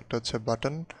করেছি, একটা হচ্ছে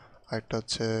বাটন আর একটা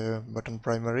হচ্ছে বাটন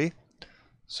প্রাইমারি।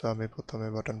 সো আমি প্রথমে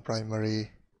বাটন প্রাইমারি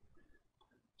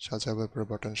সাজাবো, এরপর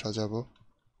বাটন সাজাবো।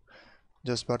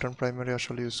 জাস্ট বাটন প্রাইমারি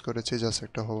আসলে ইউজ করেছি জাস্ট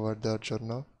একটা হোভার দেওয়ার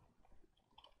জন্য।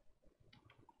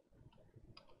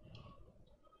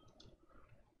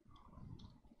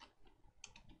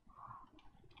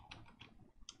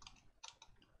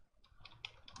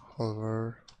 ওভার,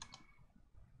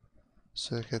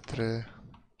 সেক্ষেত্রে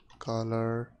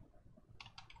colour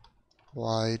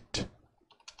white,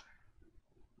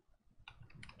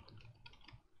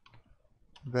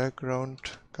 background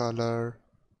colour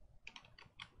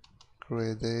grey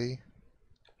দেই।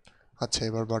 আচ্ছা,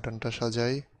 এবার বাটনটা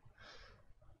সাজাই।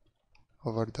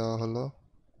 ওভার দেওয়া হলো,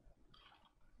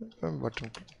 বাটন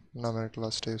নামের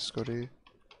ক্লাসটা ইউজ করি।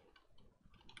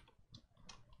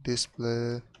 ডিসপ্লে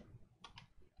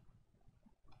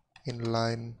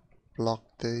ইনলাইন ব্লক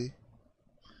দেই।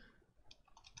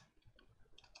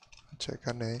 আচ্ছা,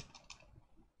 এখানে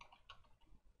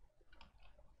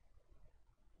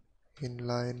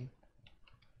ইনলাইন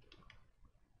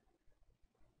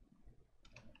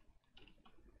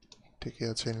ঠিকই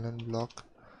আছে, ইনলাইন ব্লক।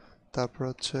 তারপর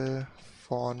হচ্ছে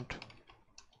ফন্ট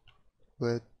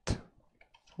উইথ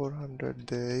 400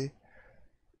 দেই।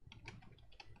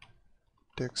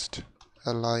 টেক্সট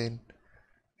অ্যালাইন,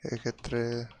 এক্ষেত্রে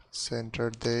সেন্টার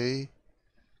দেই।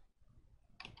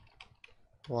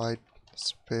 হোয়াইট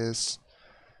স্পেস,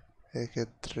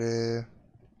 এক্ষেত্রে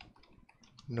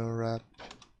নো র্যাপ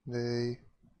দেই।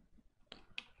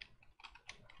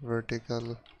 ভার্টিক্যাল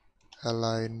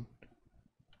অ্যালাইন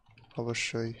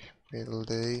অবশ্যই মিল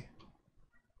দেই।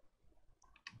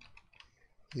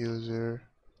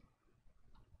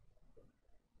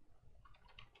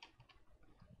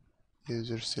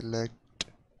 ইউজার সিলেক্ট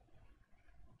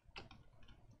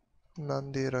নাম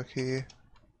দিয়ে রাখি।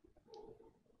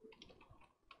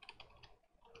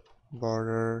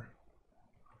 Border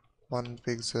 1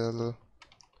 pixel,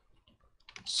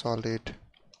 solid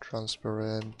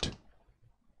transparent,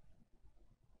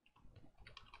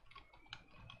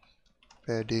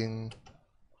 padding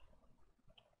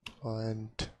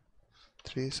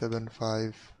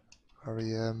 0.375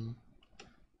 rem,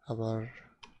 আবার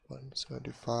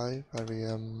 175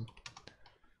 rem,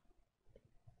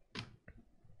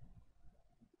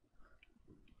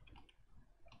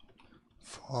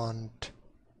 font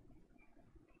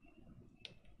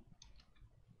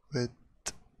width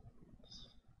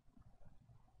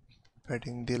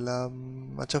প্যাডিং দিলাম।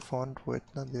 আচ্ছা, ফন্ট ওয়েট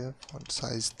না দিয়ে ফন্ট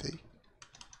সাইজ দেই।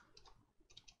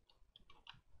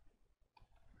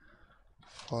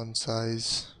 ফন্ট সাইজ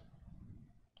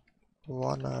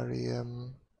 1 rem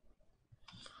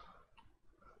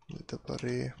দিতে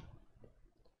পারি।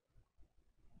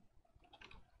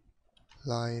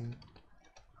 লাইন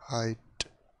হাইট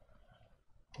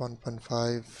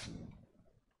 1.5,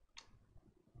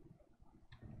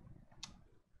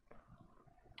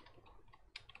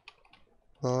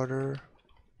 border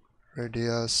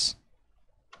radius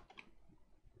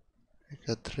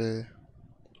এক্ষেত্রে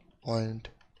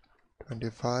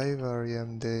 0.25 rem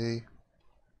দেই।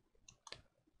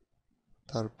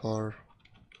 তারপর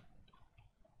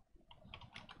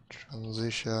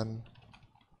ট্রানজিশন,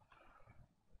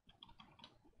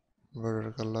 border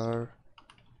color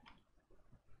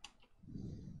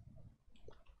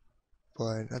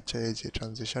পয়েন্ট। আচ্ছা, এই যে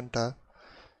ট্রানজিশনটা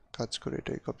কাজ করে,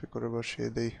 এটাই কপি করে বসিয়ে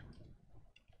দেই।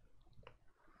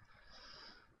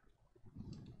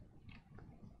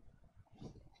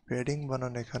 প্যাডিং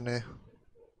বানান এখানে,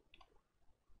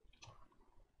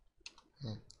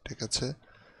 ঠিক আছে।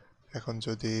 এখন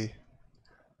যদি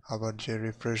আবার যে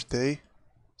রিফ্রেশ দেই,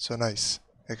 সো নাইস,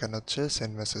 এখানে হচ্ছে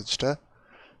সেন্ড মেসেজটা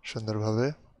সুন্দরভাবে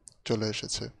চলে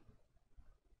এসেছে।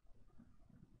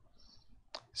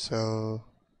 সো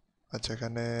আচ্ছা,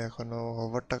 এখানে এখনো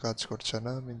হোভারটা কাজ করছে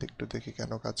না। আমি একটু দেখি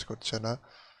কেন কাজ করছে না,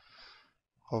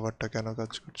 হোভারটা কেন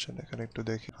কাজ করছে না, এখানে একটু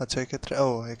দেখি। আচ্ছা, এক্ষেত্রে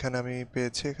এখানে আমি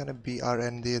পেয়েছি, এখানে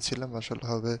BRN দিয়েছিলাম, আসলে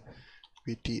হবে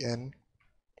BTN।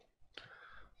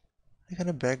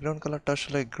 এখানে ব্যাকগ্রাউন্ড কালারটা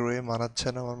আসলে গ্রে মানাচ্ছে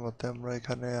না আমার মতে। আমরা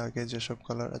এখানে আগে যেসব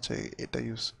কালার আছে এটা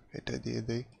দিয়ে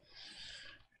দেই।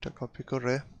 এটা কপি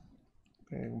করে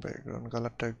ব্যাকগ্রাউন্ড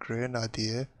কালারটা গ্রে না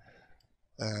দিয়ে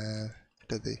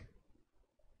এটা দিই,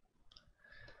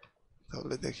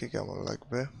 তাহলে দেখি কেমন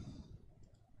লাগবে।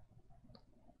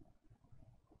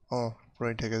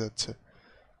 পুরোই ঢেকে যাচ্ছে।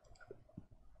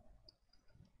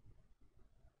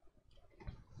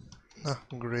 না,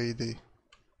 গ্রেই দিই।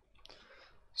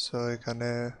 সো এখানে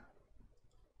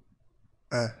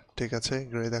ঠিক আছে,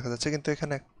 গ্রে দেখা যাচ্ছে, কিন্তু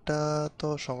এখানে একটা তো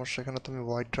সমস্যা, এখানে তো আমি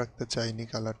হোয়াইট রাখতে চাইনি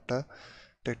কালারটা।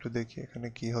 এটা একটু দেখি এখানে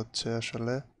কি হচ্ছে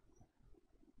আসলে।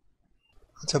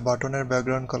 আচ্ছা, বাটনের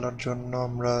ব্যাকগ্রাউন্ড কালার জন্য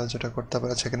আমরা যেটা করতে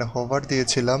পারি, এখানে হোভার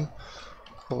দিয়েছিলাম,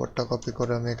 হোভারটা কপি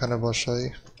করে আমি এখানে বসাই।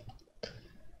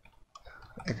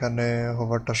 এখানে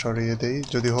হোভারটা সরিয়ে দেই।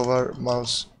 যদি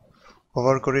মাউস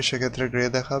হোভার করি সেক্ষেত্রে গ্রে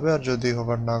দেখাবে, আর যদি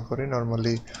হোভার না করি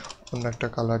নর্মালি অন্য একটা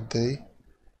কালার দেই।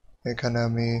 এখানে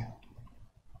আমি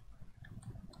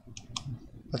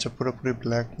আচ্ছা, পুরোপুরি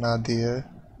ব্ল্যাক না দিয়ে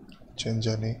চেঞ্জ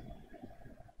জানি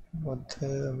মধ্যে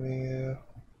আমি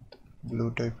ব্লু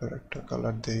টাইপের একটা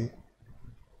কালার দিই।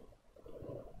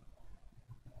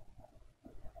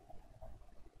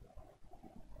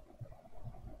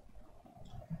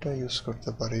 এটা ইউজ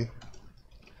করতে পারি।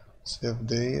 সেভ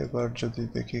দেই। এবার যদি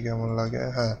দেখি কেমন লাগে,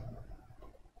 হ্যাঁ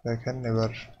দেখেন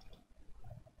এবার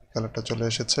কালারটা চলে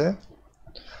এসেছে।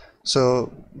 সো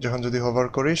যখন যদি হোভার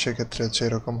করি সেক্ষেত্রে হচ্ছে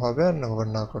এরকম হবে, আর হোভার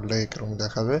না করলে এরকম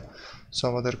দেখাবে। সো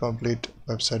আমাদের কমপ্লিট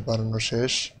ওয়েবসাইট বানানো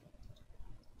শেষ।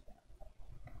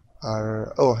 আর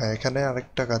ও হ্যাঁ, এখানে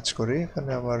আরেকটা কাজ করি,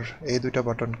 এখানে আমার এই দুইটা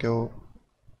বাটনকেও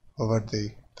হোভার দেই,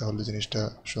 তাহলে জিনিসটা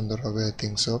সুন্দর হবে। I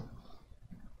think so.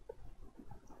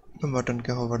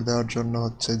 বাটনকে হোভার দেওয়ার জন্য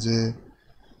হচ্ছে যে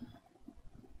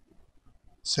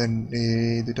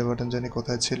এই দুইটা বাটন জানি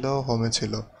কোথায় ছিল, হোমে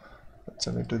ছিল। আচ্ছা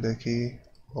আমি একটু দেখি,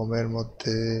 হোমের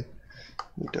মধ্যে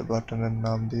দুইটা বাটনের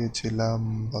নাম দিয়েছিলাম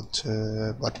হচ্ছে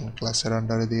বাটন ক্লাসের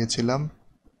আন্ডারে দিয়েছিলাম।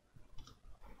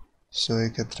 সো এই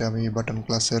ক্ষেত্রে আমি বাটন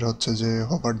ক্লাসের হচ্ছে যে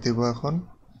হোভার দিব। এখন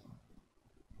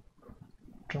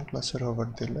বাটন ক্লাসের হোভার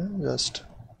দিলে জাস্ট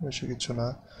বেশি কিছু না,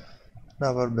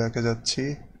 আবার ব্যাকে যাচ্ছি।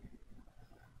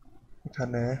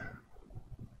 এখানে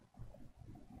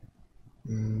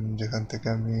যেখান থেকে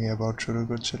আমি অ্যাবাউট শুরু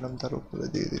করছিলাম তার উপরে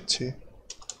দিয়ে দিচ্ছি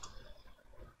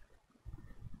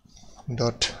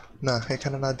ডট। না,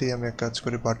 এখানে না দিয়ে আমি এক কাজ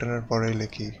করি, বাটনের পরেই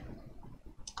লিখি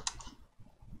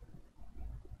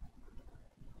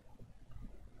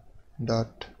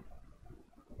ডট।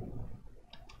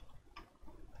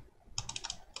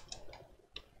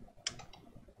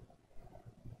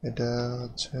 এটা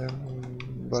হচ্ছে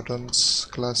বাটনস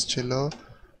ক্লাস ছিল,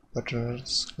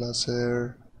 বাটনস ক্লাসের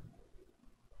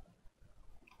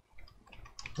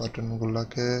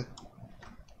বাটনগুলোকে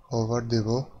হোভার দেব।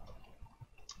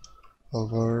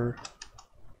 হোভার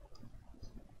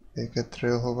এক্ষেত্রে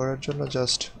হোভারের জন্য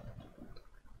জাস্ট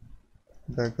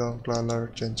ব্যাকগ্রাউন্ড কালার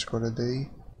চেঞ্জ করে দেই,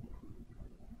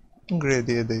 গ্রে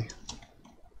দিয়ে দেই।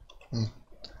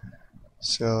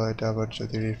 সো এটা আবার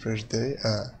যদি রিফ্রেশ দেই,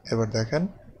 এবার দেখেন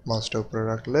মাউসটা উপরে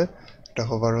রাখলে এটা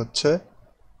হোভার হচ্ছে।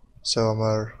 সো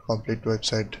আমার কমপ্লিট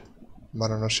ওয়েবসাইট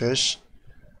বানানো শেষ।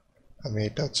 আমি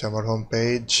এটা হচ্ছে আমার হোম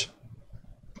পেজ,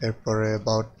 এরপরে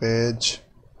অ্যাবাউট পেজ,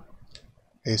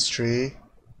 হিস্ট্রি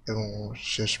এবং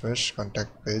শেষমেশ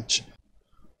কন্ট্যাক্ট পেজ।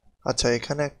 আচ্ছা,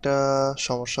 এখানে একটা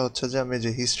সমস্যা হচ্ছে যে আমি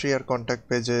যে হিস্ট্রি আর কন্ট্যাক্ট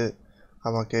পেজে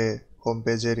আমাকে হোম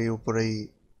পেজেরই উপরেই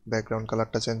ব্যাকগ্রাউন্ড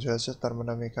কালারটা চেঞ্জ হয়েছে, তার মানে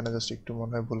আমি এখানে জাস্ট একটু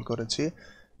মনে হয় ভুল করেছি।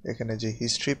 এখানে যে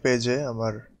হিস্ট্রি পেজে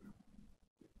আমার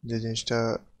যে জিনিসটা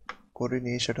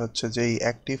করিনি সেটা হচ্ছে যে এই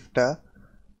অ্যাক্টিভটা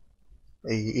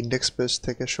এই ইন্ডেক্স পেজ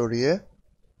থেকে সরিয়ে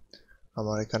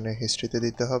আমার এখানে হিস্ট্রিতে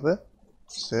দিতে হবে,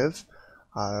 সেভ।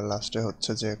 আর লাস্টে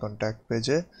হচ্ছে যে কন্ট্যাক্ট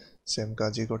পেজে সেম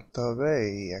কাজই করতে হবে,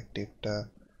 এই অ্যাক্টিভটা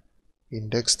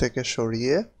ইন্ডেক্স থেকে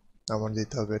সরিয়ে আমার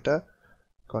দিতে হবে এটা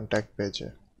কন্ট্যাক্ট পেজে।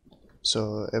 সো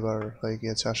এবার হয়ে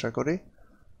গিয়েছে আশা করি।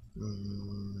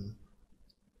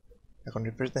 এখন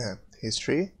রিফ্রেশ দেয়, হ্যাঁ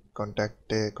হিস্ট্রি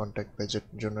কন্ট্যাক্ট পেজের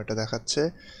জন্য এটা দেখাচ্ছে,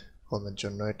 হোমের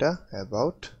জন্য এটা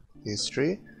অ্যাবাউট, হিস্ট্রি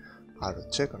আর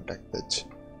হচ্ছে কন্ট্যাক্ট পেজ।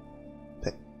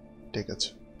 ঠিক আছে।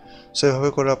 সো এভাবে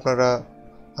করে আপনারা,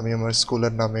 আমি আমার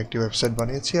স্কুলের নামে একটি ওয়েবসাইট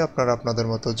বানিয়েছি, আপনারা আপনাদের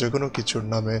মতো যে কোনো কিছুর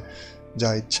নামে যা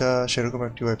ইচ্ছা সেরকম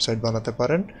একটি ওয়েবসাইট বানাতে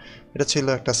পারেন। এটা ছিল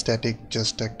একটা স্ট্যাটিক,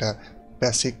 জাস্ট একটা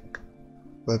বেসিক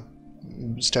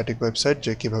স্ট্যাটিক ওয়েবসাইট,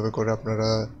 যে কিভাবে করে আপনারা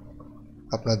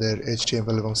আপনাদের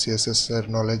HTML এবং CSS এর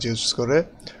নলেজ ইউজ করে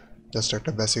জাস্ট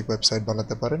একটা বেসিক ওয়েবসাইট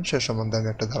বানাতে পারেন, সে সম্বন্ধে আমি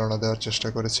একটা ধারণা দেওয়ার চেষ্টা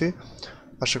করেছি।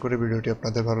 আশা করি ভিডিওটি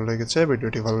আপনাদের ভালো লেগেছে।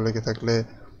 ভিডিওটি ভালো লেগে থাকলে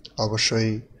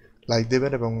অবশ্যই লাইক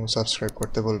দেবেন এবং সাবস্ক্রাইব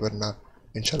করতে বলবেন না।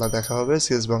 ইনশাল্লাহ দেখা হবে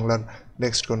CS বাংলার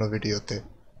নেক্সট কোনো ভিডিওতে।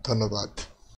 ধন্যবাদ।